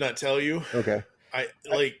honestly could not tell you. Okay. I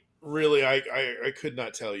could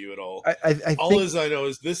not tell you at all. All as I know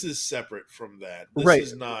is this is separate from that.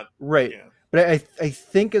 This is not right. Yeah. But I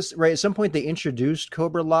think it's right. At some point they introduced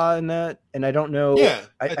Cobra Law in that, and I don't know. Yeah,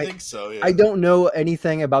 I think so. Yeah. I don't know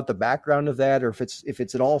anything about the background of that, or if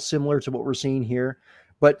it's at all similar to what we're seeing here.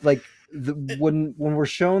 But like when we're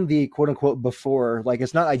shown the quote unquote before, like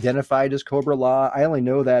it's not identified as Cobra Law. I only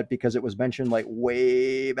know that because it was mentioned like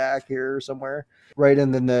way back here somewhere, right?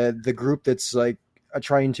 And then the group that's like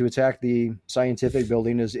trying to attack the scientific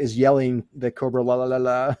building is yelling the Cobra La La La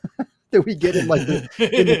La. That we get in like in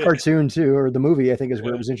the cartoon too, or the movie, I think is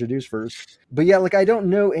where it was introduced first. But yeah, like I don't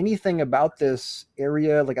know anything about this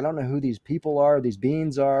area. Like I don't know who these people are, these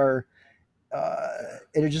beings are.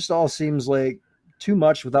 And it just all seems like too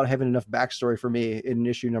much without having enough backstory for me in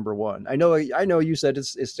issue number 1. I know you said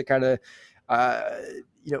it's to kind of,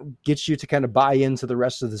 get you to kind of buy into the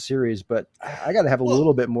rest of the series, but I got to have a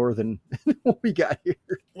little bit more than what we got here.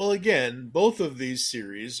 Well, again, both of these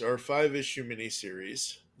series are 5-issue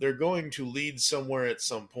miniseries. They're going to lead somewhere at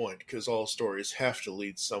some point because all stories have to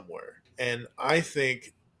lead somewhere. And I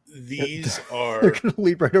think they're going to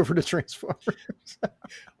lead right over to Transformers.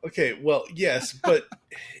 Okay, well, yes, but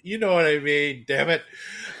you know what I mean, damn it.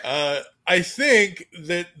 I think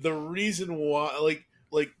that the reason why, like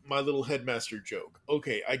my little headmaster joke.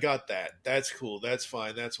 Okay, I got that. That's cool. That's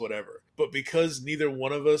fine. That's whatever. But because neither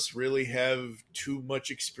one of us really have too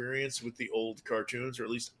much experience with the old cartoons, or at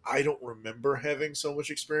least I don't remember having so much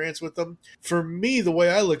experience with them. For me, the way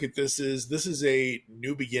I look at this is a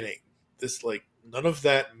new beginning. This, like, none of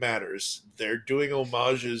that matters. They're doing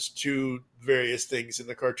homages to various things in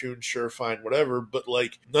the cartoon, sure, fine, whatever, but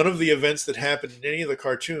like none of the events that happen in any of the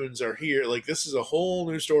cartoons are here. Like, this is a whole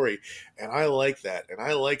new story, and I like that, and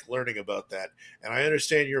I like learning about that, and I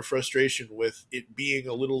understand your frustration with it being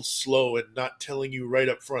a little slow and not telling you right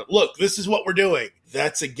up front, look, this is what we're doing.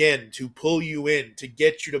 That's, again, to pull you in, to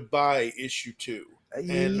get you to buy issue 2.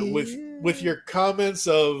 And with your comments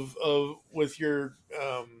with your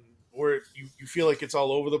where you feel like it's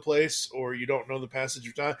all over the place or you don't know the passage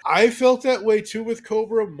of time. I felt that way too with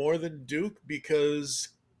Cobra more than Duke, because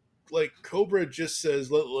like Cobra just says,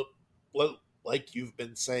 like you've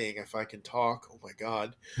been saying, if I can talk, oh my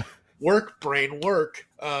God, work, brain, work.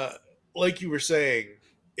 Like you were saying,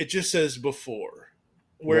 it just says before,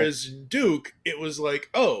 Whereas Duke, it was like,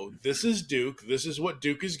 oh, this is Duke. This is what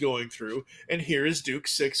Duke is going through. And here is Duke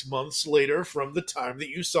 6 months later from the time that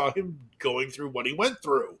you saw him going through what he went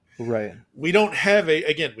through. Right. We don't have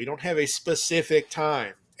a specific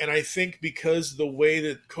time. And I think because the way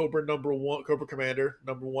that Cobra Commander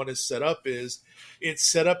number 1 is set up is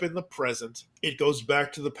it's set up in the present. It goes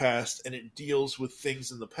back to the past and it deals with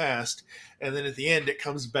things in the past. And then at the end, it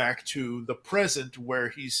comes back to the present where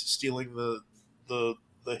he's stealing the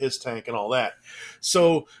his tank and all that.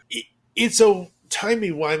 So it's a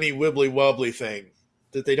timey-wimey, wibbly-wobbly thing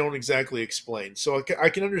that they don't exactly explain. So I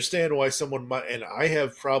can understand why someone might, and I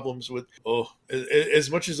have problems with,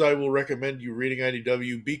 as much as I will recommend you reading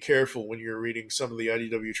IDW, be careful when you're reading some of the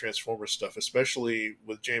IDW Transformers stuff, especially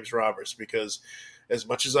with James Roberts, because as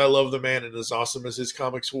much as I love the man and as awesome as his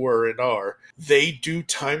comics were and are, they do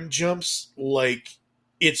time jumps like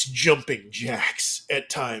it's jumping jacks at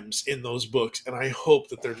times in those books, and I hope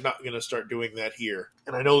that they're not going to start doing that here.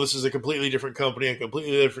 And I know this is a completely different company, a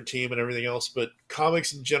completely different team and everything else, but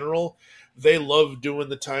comics in general, they love doing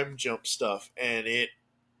the time jump stuff, and it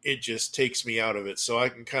just takes me out of it, so I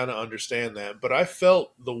can kind of understand that. But I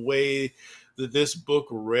felt the way that this book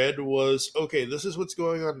read was, okay, this is what's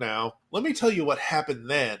going on now. Let me tell you what happened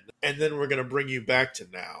then, and then we're going to bring you back to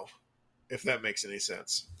now, if that makes any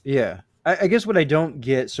sense. Yeah. I guess what I don't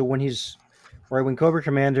get, so when Cobra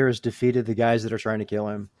Commander has defeated the guys that are trying to kill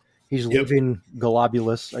him, he's leaving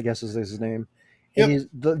Globulus, I guess is his name. And he's,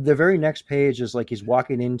 the very next page is like he's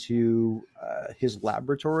walking into his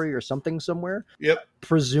laboratory or something somewhere. Yep.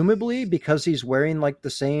 Presumably because he's wearing like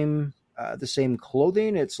the same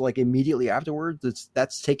clothing, it's like immediately afterwards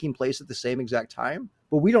that's taking place at the same exact time.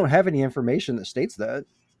 But we don't have any information that states that.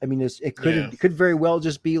 I mean, it could very well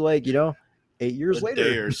just be like, 8 years later,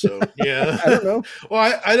 day or so. Yeah, I don't know.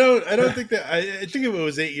 Well, I don't think that. I think if it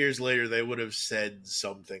was 8 years later, they would have said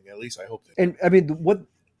something. At least I hope. And I mean,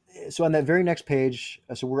 so on that very next page,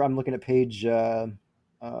 I'm looking at page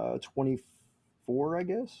 24, I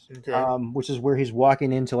guess, which is where he's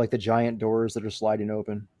walking into like the giant doors that are sliding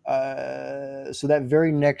open. So that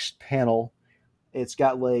very next panel, it's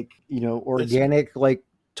got like organic like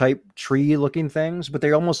type tree looking things, but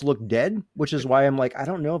they almost look dead, which is why I'm like, I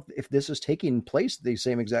don't know if this is taking place the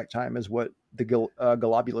same exact time as what the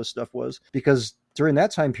Globulus stuff was, because during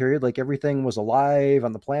that time period, like everything was alive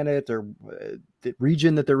on the planet or the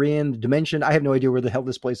region that they're in, the dimension. I have no idea where the hell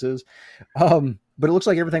this place is. But it looks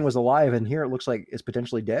like everything was alive, and here it looks like it's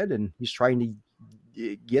potentially dead, and he's trying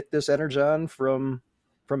to get this energon from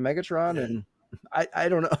Megatron. Yeah. And I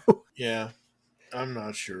don't know. Yeah. I'm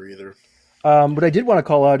not sure either. What I did want to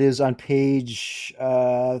call out is on page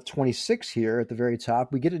 26 here at the very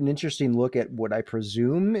top, we get an interesting look at what I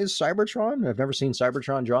presume is Cybertron. I've never seen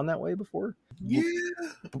Cybertron drawn that way before. Yeah.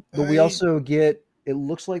 But we also get, it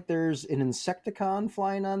looks like there's an Insecticon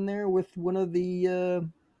flying on there with one of the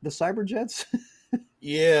Cyberjets.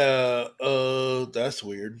 Yeah. That's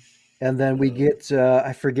weird. And then we get,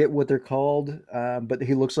 I forget what they're called, but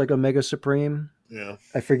he looks like Omega Supreme. Yeah,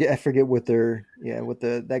 I forget what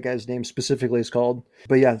that guy's name specifically is called.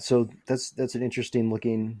 But yeah, so that's an interesting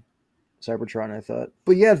looking Cybertron, I thought.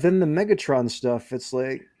 But yeah, then the Megatron stuff, it's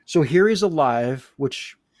like, so here he's alive,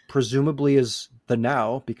 which presumably is the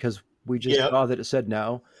now, because we just saw that it said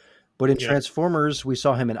now. But in Transformers, we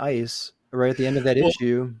saw him in ice right at the end of that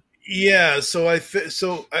issue. Yeah, so I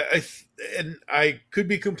and I could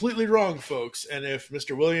be completely wrong, folks. And if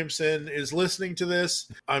Mr. Williamson is listening to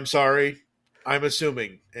this, I'm sorry. I'm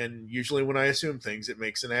assuming, and usually when I assume things, it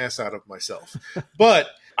makes an ass out of myself. But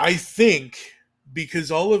I think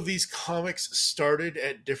because all of these comics started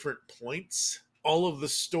at different points, all of the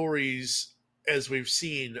stories, as we've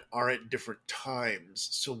seen, are at different times.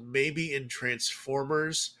 So maybe in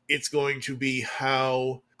Transformers, it's going to be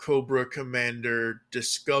how Cobra Commander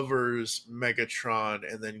discovers Megatron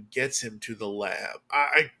and then gets him to the lab.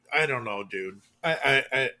 I don't know, dude.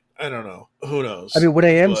 I don't know. Who knows? I mean, what I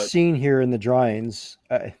am seeing here in the drawings,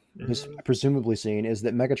 presumably seeing, is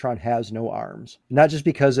that Megatron has no arms. Not just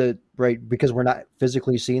because we're not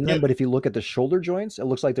physically seeing them, but if you look at the shoulder joints, it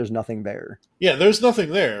looks like there's nothing there. Yeah, there's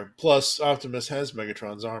nothing there. Plus, Optimus has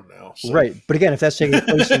Megatron's arm now. So. Right. But again, if that's taking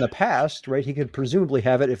place in the past, right, he could presumably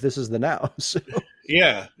have it if this is the now. So.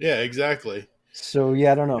 Yeah, exactly. So,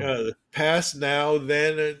 yeah, I don't know. Past, now,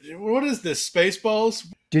 then. What is this, Spaceballs?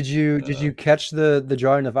 Did you catch the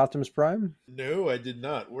drawing of Optimus Prime? No, I did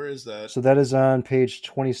not. Where is that? So that is on page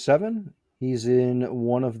 27. He's in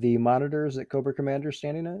one of the monitors that Cobra Commander is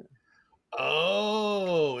standing at.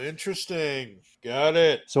 Oh, interesting. Got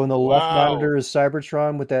it. So in the left monitor is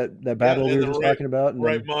Cybertron with that battle we were just talking about. And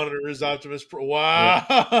right monitor is Optimus Prime.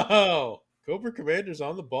 Wow. Cobra Commander's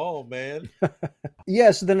on the ball, man.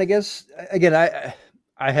 Yeah, so then I guess again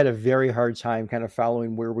I had a very hard time kind of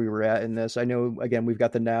following where we were at in this. I know again we've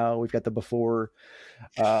got the now, we've got the before,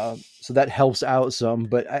 so that helps out some.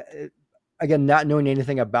 But again, not knowing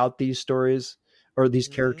anything about these stories or these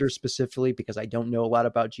characters specifically, because I don't know a lot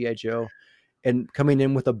about GI Joe, and coming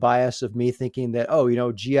in with a bias of me thinking that,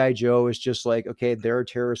 oh, GI Joe is just like, okay, they're a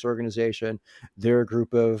terrorist organization, they're a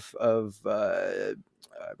group of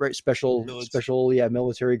right,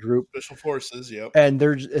 military group, special forces, yep, and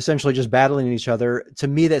they're essentially just battling each other. To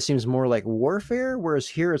me, that seems more like warfare, whereas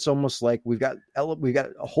here it's almost like we've got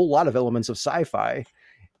a whole lot of elements of sci-fi,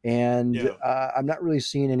 and I'm not really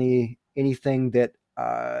seeing anything that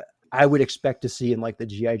I would expect to see in like the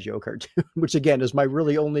GI Joe cartoon, which again is my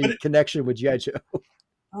really only connection with GI Joe.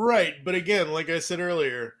 Right, but again, like I said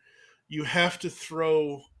earlier, you have to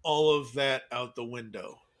throw all of that out the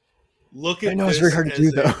window. Look at I know this. It's very hard to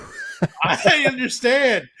do, though. I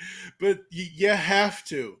understand, but you have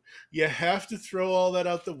to. You have to throw all that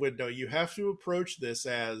out the window. You have to approach this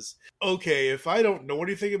as, okay, if I don't know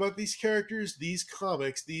anything about these characters, these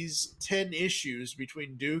comics, these 10 issues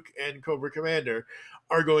between Duke and Cobra Commander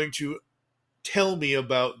are going to tell me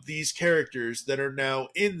about these characters that are now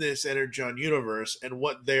in this Energon universe and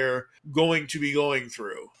what they're going to be going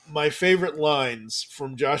through. My favorite lines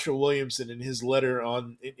from Joshua Williamson in his letter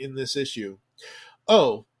in this issue.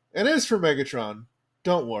 Oh, and as for Megatron,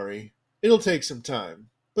 don't worry. It'll take some time.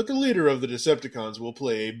 But the leader of the Decepticons will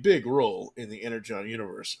play a big role in the Energon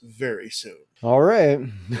universe very soon. All right.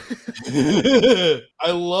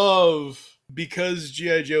 I love, because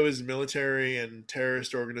G.I. Joe is a military and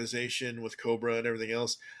terrorist organization with Cobra and everything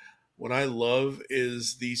else, what I love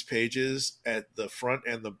is these pages at the front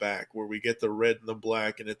and the back where we get the red and the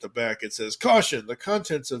black, and at the back it says, "Caution, the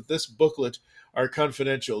contents of this booklet are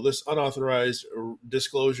confidential. This unauthorized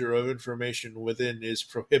disclosure of information within is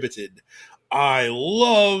prohibited." I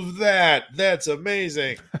love that. That's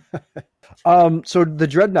amazing. So the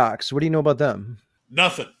Dreadnoks, what do you know about them?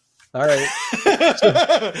 Nothing. All right.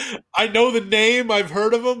 I know the name, I've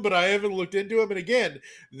heard of them, but I haven't looked into them. And again,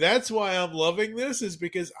 that's why I'm loving this, is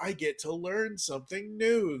because I get to learn something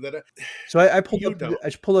new. I pulled up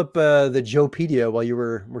the Joepedia while you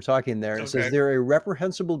were talking there. It says they're a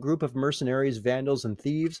reprehensible group of mercenaries, vandals, and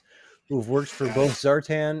thieves who've worked for both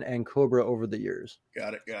Zartan and Cobra over the years.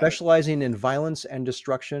 Got it. Specializing in violence and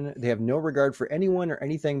destruction, they have no regard for anyone or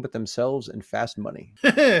anything but themselves and fast money.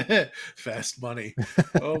 Fast money.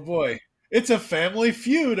 Oh boy. It's a family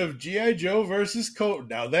feud of G.I. Joe versus Cobra.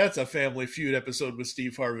 Now that's a family feud episode with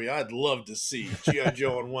Steve Harvey. I'd love to see G.I.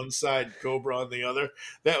 Joe on one side, Cobra on the other.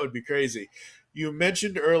 That would be crazy. You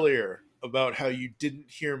mentioned earlier about how you didn't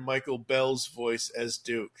hear Michael Bell's voice as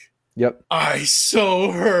Duke. Yep. I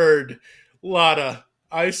so heard Latta.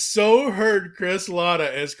 I so heard Chris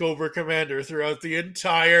Latta as Cobra Commander throughout the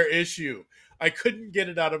entire issue. I couldn't get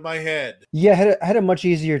it out of my head. Yeah, I had a much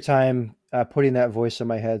easier time putting that voice in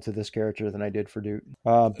my head to this character than I did for Duke.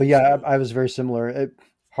 But yeah, I was very similar.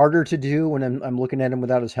 Harder to do when I'm looking at him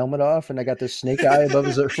without his helmet off, and I got this snake eye above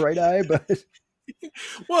his right eye. But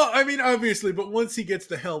well, I mean, obviously, but once he gets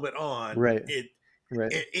the helmet on, right.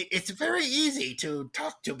 It's very easy to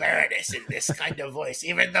talk to Baroness in this kind of voice,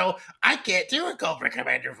 even though I can't do a Cobra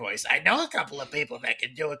Commander voice. I know a couple of people that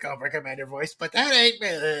can do a Cobra Commander voice, but that ain't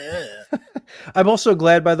me. I'm also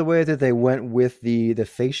glad, by the way, that they went with the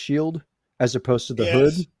face shield as opposed to the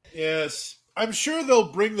hood. Yes. I'm sure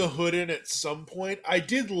they'll bring the hood in at some point. I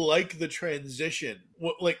did like the transition.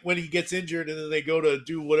 Like when he gets injured and then they go to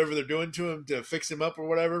do whatever they're doing to him to fix him up or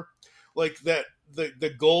whatever. Like that,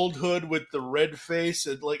 the gold hood with the red face,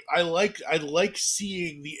 and like I like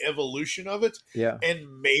seeing the evolution of it. Yeah.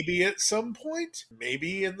 And maybe at some point,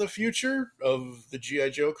 maybe in the future of the G.I.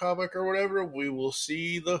 Joe comic or whatever, we will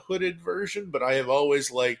see the hooded version. But I have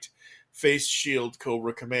always liked face shield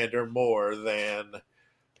Cobra Commander more than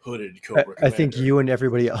hooded Cobra Commander. I think you and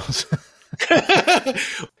everybody else.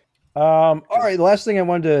 All right. The last thing I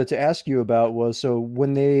wanted to ask you about was, so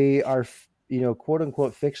when they are, quote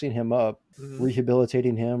unquote, fixing him up,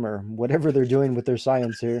 rehabilitating him, or whatever they're doing with their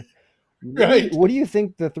science here. Right. What do you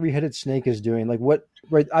think the three-headed snake is doing? Like what,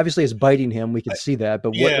 right? Obviously it's biting him. We can see that,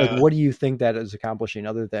 but what do you think that is accomplishing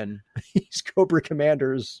other than he's Cobra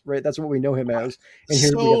Commanders, right? That's what we know him as. And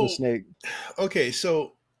here we have the snake. Okay.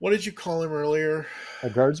 So what did you call him earlier? A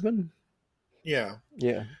guardsman? Yeah.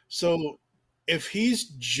 Yeah. So if he's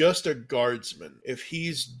just a guardsman, if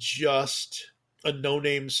he's just a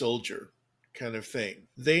no-name soldier kind of thing,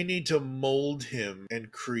 they need to mold him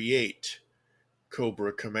and create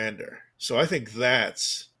Cobra Commander. So I think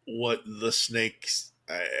that's what the snake's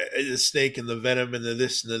the snake and the venom and the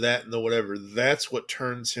this and the that and the whatever. That's what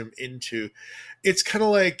turns him into. It's kind of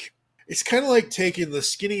like taking the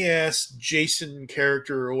skinny ass Jason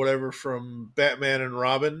character or whatever from Batman and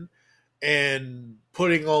Robin and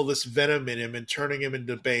putting all this venom in him and turning him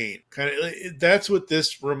into Bane. Kind of that's what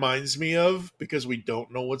this reminds me of, because we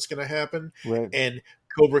don't know what's going to happen. Right. And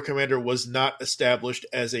Cobra Commander was not established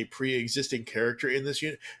as a pre-existing character in this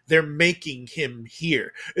unit. They're making him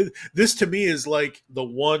here. This to me is like the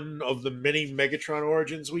one of the many Megatron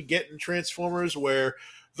origins we get in Transformers, where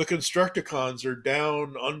the Constructicons are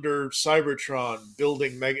down under Cybertron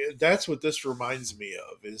building Mega. That's what this reminds me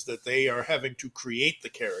of, is that they are having to create the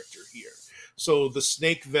character here. So the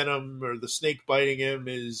snake venom or the snake biting him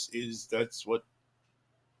is that's what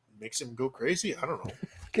makes him go crazy. I don't know.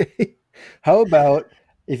 Okay. How about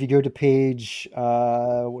if you go to page,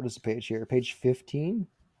 what is the page here? Page 15?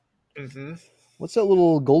 Mm-hmm. What's that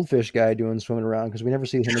little goldfish guy doing swimming around? Because we never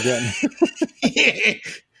see him again.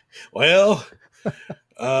 Well,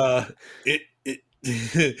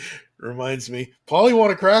 it reminds me. Polly,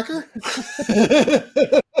 want a cracker?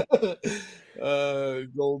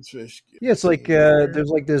 Goldfish. Yeah, it's like there's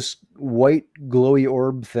like this white glowy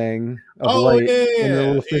orb thing of light, and there are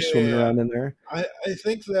little fish swimming around in there. I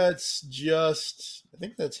think that's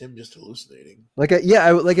him just hallucinating.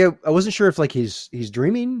 I wasn't sure if like he's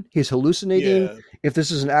dreaming, he's hallucinating, if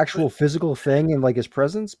this is an actual physical thing in like his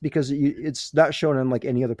presence, because it's not shown on like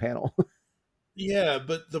any other panel. Yeah,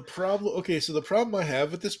 but the problem I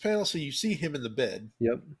have with this panel, so you see him in the bed.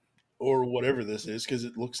 Yep. Or whatever this is, because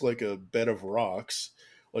it looks like a bed of rocks.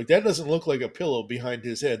 Like, that doesn't look like a pillow behind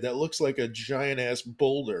his head. That looks like a giant ass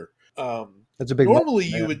boulder. That's a big. Normally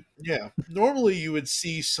you would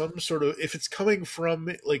see some sort of, if it's coming from,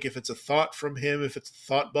 like, if it's a thought from him, if it's a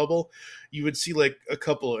thought bubble, you would see like a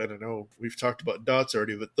couple. I don't know. We've talked about dots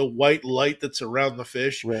already, but the white light that's around the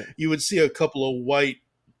fish, right. You would see a couple of white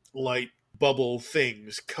light bubble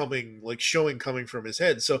things coming from his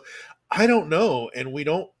head. So I don't know, and we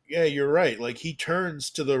don't. Yeah, you're right. Like, he turns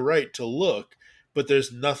to the right to look, but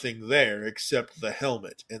there's nothing there except the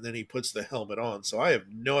helmet, and then he puts the helmet on. So I have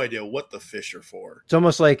no idea what the fish are for. It's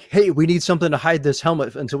almost like, hey, we need something to hide this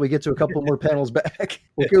helmet until we get to a couple more panels back.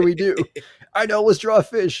 What can we do? I know, let's draw a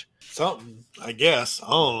fish. Something, I guess. I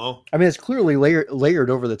don't know. I mean, it's clearly layered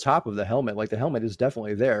over the top of the helmet. Like, the helmet is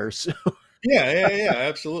definitely there. So yeah,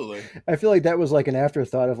 absolutely. I feel like that was like an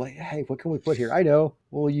afterthought of like, hey, what can we put here? I know,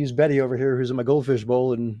 we'll use Betty over here, who's in my goldfish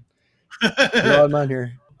bowl, and draw him on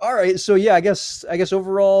here. All right, so yeah, I guess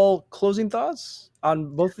overall closing thoughts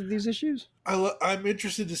on both of these issues. I'm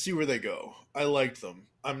interested to see where they go. I liked them.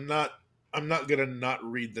 I'm not gonna not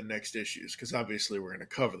read the next issues, because obviously we're gonna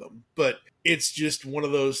cover them. But it's just one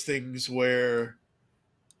of those things where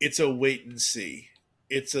it's a wait and see.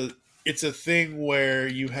 It's a thing where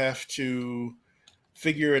you have to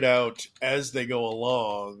figure it out as they go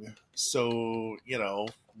along. So,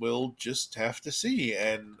 we'll just have to see.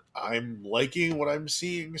 And I'm liking what I'm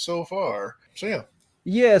seeing so far. So, yeah.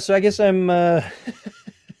 Yeah, so I guess I'm...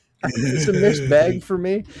 it's a mixed bag for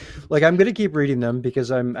me. Like, I'm going to keep reading them because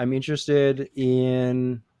I'm interested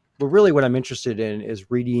in... But really what I'm interested in is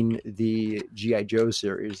reading the G.I. Joe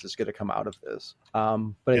series that's going to come out of this.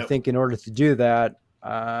 But I think in order to do that,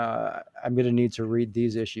 I'm going to need to read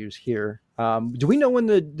these issues here. Do we know when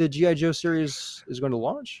the G.I. Joe series is going to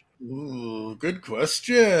launch? Ooh, good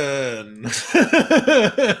question.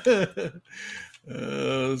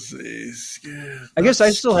 I guess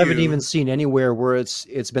I still haven't even seen anywhere where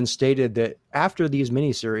it's been stated that after these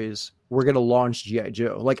miniseries, we're going to launch G.I.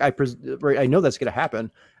 Joe. Like, I know that's going to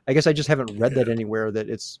happen. I guess I just haven't read that anywhere that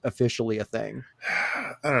it's officially a thing.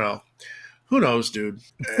 I don't know. Who knows, dude?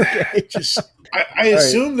 Okay. I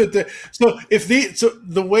assume that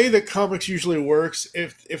the way that comics usually works,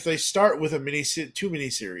 if they start with two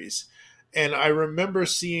miniseries, and I remember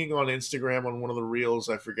seeing on Instagram on one of the reels,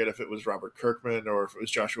 I forget if it was Robert Kirkman or if it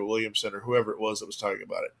was Joshua Williamson or whoever it was that was talking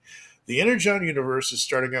about it. The Energon universe is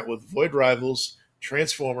starting out with Void Rivals,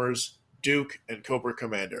 Transformers, Duke, and Cobra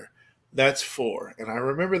Commander. That's 4, and I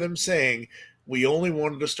remember them saying, we only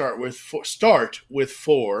wanted to start with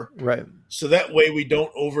 4, right? So that way we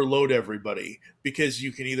don't overload everybody, because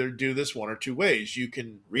you can either do this one or two ways. You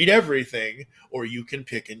can read everything, or you can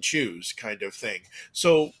pick and choose, kind of thing.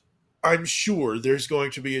 So I'm sure there's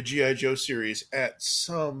going to be a G.I. Joe series at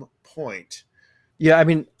some point. Yeah, I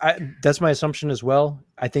mean, that's my assumption as well.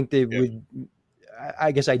 I think they would.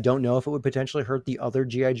 I guess I don't know if it would potentially hurt the other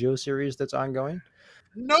G.I. Joe series that's ongoing.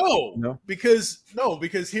 No, because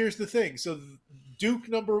here's the thing. So Duke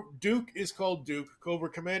is called Duke. Cobra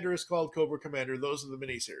Commander is called Cobra Commander. Those are the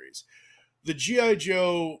miniseries. the GI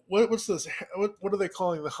Joe. What's this? What are they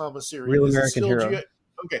calling the Hama series? Real Is it American still Hero.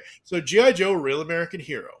 Okay, so GI Joe: Real American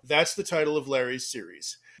Hero. That's the title of Larry's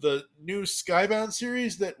series. The new Skybound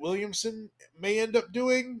series that Williamson may end up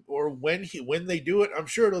doing, or when they do it, I'm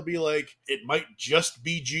sure it'll be like, it might just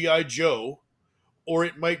be GI Joe, or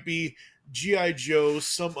it might be GI Joe,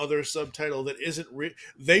 some other subtitle that isn't.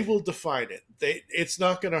 They will define it. It's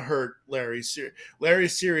not going to hurt Larry's series.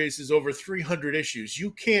 Larry's series is over 300 issues.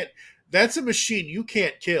 You can't. That's a machine you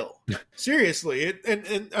can't kill. Seriously,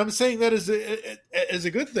 and I'm saying that as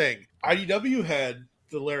a good thing. IDW had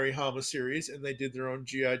the Larry Hama series, and they did their own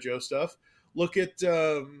GI Joe stuff. Look at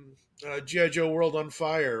GI Joe World on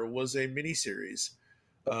Fire was a miniseries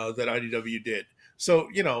that IDW did. So,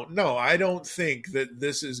 no, I don't think that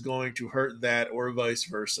this is going to hurt that or vice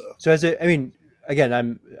versa. So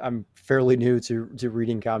again, I'm fairly new to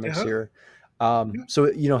reading comics here.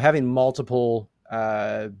 So, having multiple,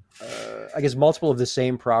 I guess multiple of the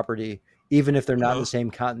same property, even if they're not in the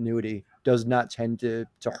same continuity, does not tend to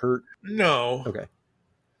hurt. No. Okay.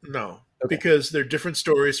 No. Okay. Because they're different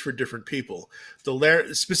stories for different people.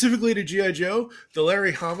 Specifically to G.I. Joe, the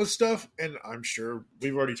Larry Hama stuff, and I'm sure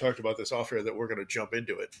we've already talked about this off air that we're going to jump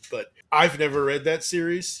into it, but I've never read that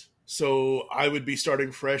series, so I would be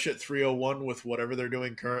starting fresh at 301 with whatever they're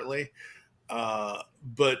doing currently.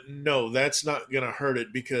 But no, that's not going to hurt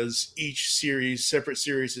it because each separate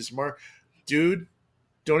series is Dude,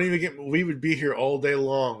 don't even we would be here all day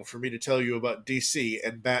long for me to tell you about DC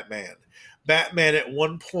and Batman. Batman at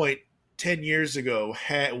one point 10 years ago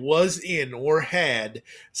was in or had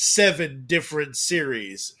 7 different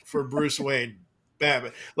series for Bruce Wayne.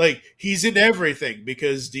 Batman, like, he's in everything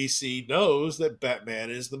because DC knows that Batman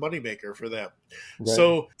is the moneymaker for them. Right.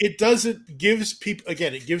 So it gives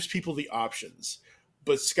people the options,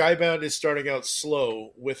 but Skybound is starting out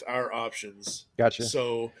slow with our options. Gotcha.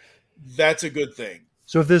 So that's a good thing.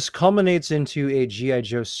 So if this culminates into a G.I.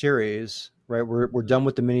 Joe series, right, we're done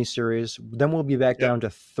with the miniseries, then we'll be back down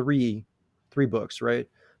to three books, right?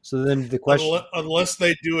 So then the question, unless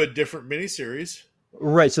they do a different miniseries,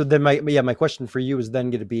 right? So then my question for you is then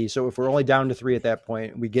going to be: so if we're only down to 3 at that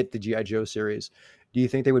point, we get the GI Joe series. Do you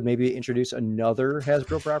think they would maybe introduce another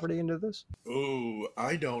Hasbro property into this? Oh,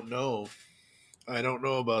 I don't know. I don't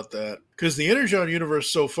know about that because the Energon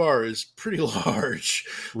universe so far is pretty large,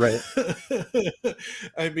 right?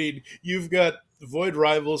 I mean, you've got Void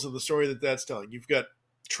Rivals and the story that's telling. You've got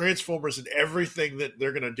Transformers and everything that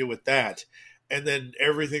they're going to do with that, and then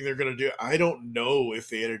everything they're going to do. I don't know if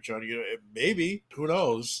the Energon, maybe, who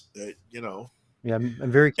knows? Yeah,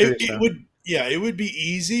 I'm very curious. It would be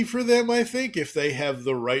easy for them, I think, if they have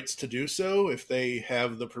the rights to do so, if they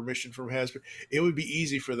have the permission from Hasbro. It would be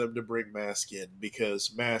easy for them to bring Mask in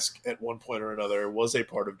because Mask, at one point or another, was a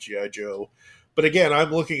part of G.I. Joe. But again,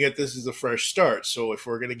 I'm looking at this as a fresh start. So if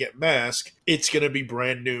we're going to get Mask, it's going to be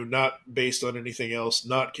brand new, not based on anything else,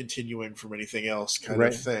 not continuing from anything else kind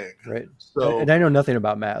of thing. Right. So, and I know nothing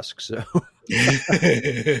about Mask, so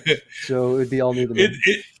so it would be all new to me.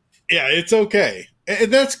 It's okay.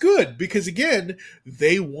 And that's good because, again,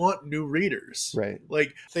 they want new readers. Right.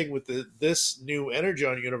 Like, the thing with this new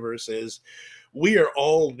Energon universe is we are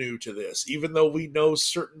all new to this, even though we know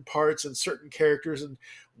certain parts and certain characters, and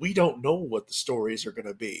we don't know what the stories are going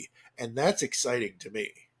to be. And that's exciting to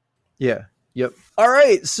me. Yeah. Yep. All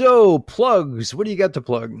right. So plugs. What do you got to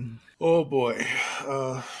plug? Oh, boy.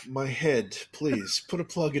 My head. Please put a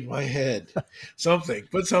plug in my head.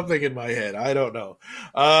 Put something in my head. I don't know.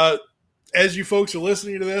 As you folks are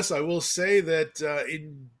listening to this, I will say that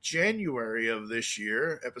in January of this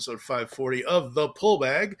year, episode 540 of The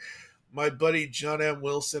Pullbag, my buddy John M.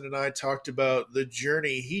 Wilson and I talked about the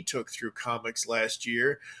journey he took through comics last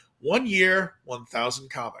year. 1 year, 1,000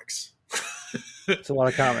 comics. It's a lot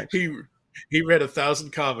of comics. He read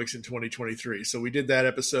 1,000 comics in 2023. So we did that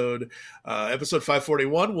episode. Episode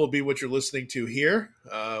 541 will be what you're listening to here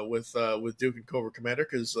with Duke and Cobra Commander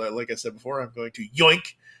because, like I said before, I'm going to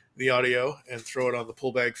yoink the audio and throw it on the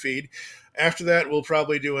Pullbag feed. After that, we'll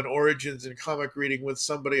probably do an Origins and comic reading with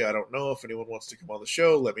somebody. I don't know. If anyone wants to come on the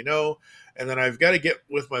show, let me know. And then I've got to get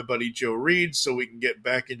with my buddy Joe Reed so we can get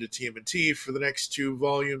back into TMNT for the next 2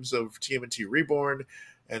 volumes of TMNT Reborn.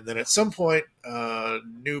 And then at some point,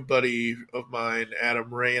 new buddy of mine,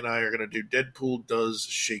 Adam Ray, and I are going to do Deadpool Does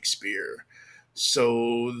Shakespeare.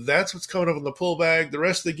 So that's what's coming up in the Pullbag. The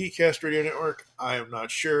rest of the Geekcast Radio Network, I am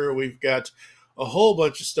not sure. We've got a whole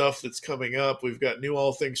bunch of stuff that's coming up. We've got new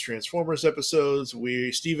All Things Transformers episodes.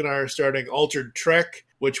 Steve and I are starting Altered Trek,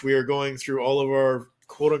 which we are going through all of our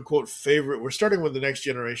quote unquote favorite. We're starting with the Next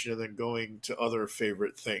Generation and then going to other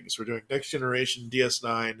favorite things. We're doing Next Generation,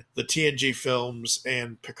 DS9, the TNG films,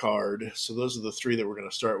 and Picard. So those are the three that we're going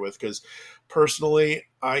to start with, because personally,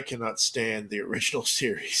 I cannot stand the original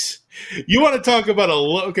series. You want to talk about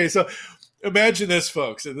okay, so imagine this,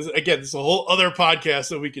 folks. And this is a whole other podcast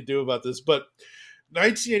that we could do about this, but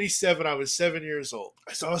 1987, I was 7 years old.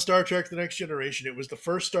 I saw Star Trek The Next Generation. It was the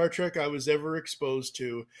first Star Trek I was ever exposed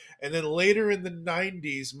to. And then later in the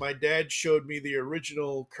 90s, my dad showed me the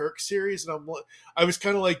original Kirk series. And I was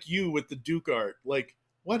kind of like you with the Duke art. Like,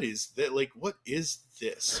 what is that? Like, what is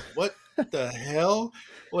this? What the hell?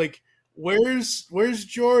 Like, where's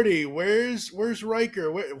Geordi? Where's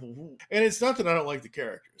Riker? And it's not that I don't like the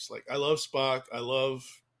characters. Like, I love Spock. I love,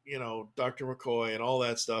 Dr. McCoy and all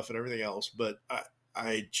that stuff and everything else. But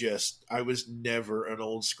I was never an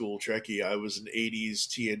old school Trekkie. I was an 80s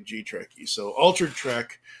TNG Trekkie. So Altered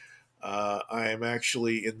Trek, I am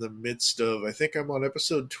actually in the midst of, I think I'm on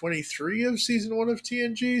episode 23 of season 1 of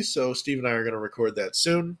TNG. So Steve and I are going to record that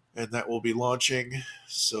soon, and that will be launching.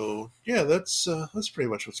 So yeah, that's pretty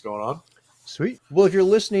much what's going on. Sweet. Well, if you're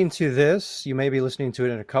listening to this, you may be listening to it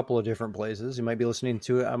in a couple of different places. You might be listening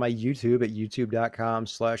to it on my YouTube at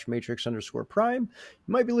youtube.com/matrix_prime. You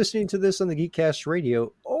might be listening to this on the Geekcast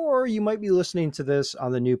Radio, or you might be listening to this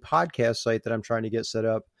on the new podcast site that I'm trying to get set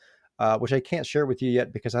up, which I can't share with you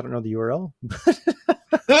yet because I don't know the URL.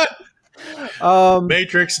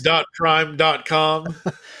 Matrix.prime.com.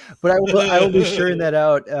 But I will be sharing that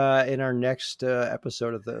out in our next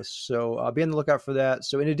episode of this. So I'll be on the lookout for that.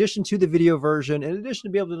 So in addition to the video version, in addition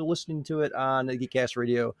to be able to listen to it on Geekcast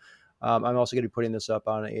Radio, I'm also going to be putting this up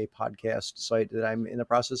on a podcast site that I'm in the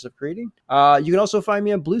process of creating. You can also find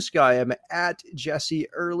me on Blue Sky. I'm at Jesse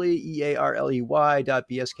Early,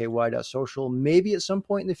 EARLEY.BSKY.social. Maybe at some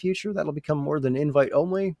point in the future, that'll become more than invite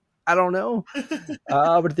only. I don't know.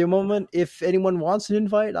 But at the moment, if anyone wants an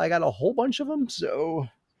invite, I got a whole bunch of them. So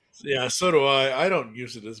yeah, so do I. I don't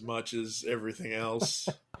use it as much as everything else.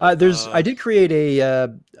 I did create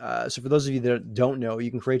so for those of you that don't know,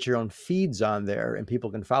 you can create your own feeds on there and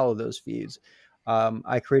people can follow those feeds.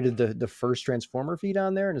 I created the first Transformer feed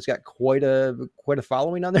on there, and it's got quite a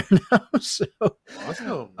following on there now. So,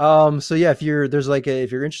 awesome. So yeah, if you're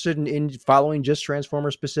interested in following just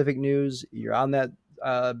Transformer specific news, you're on that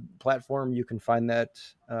platform. You can find that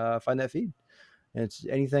feed. And it's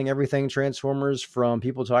everything Transformers, from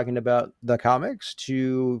people talking about the comics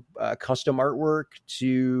to custom artwork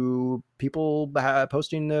to people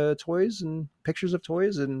posting toys and pictures of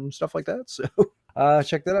toys and stuff like that. So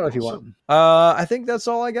check that out if you want. I think that's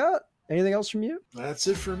all I got. Anything else from you? That's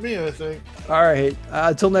it for me, I think. All right.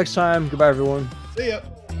 Until next time. Goodbye, everyone. See ya.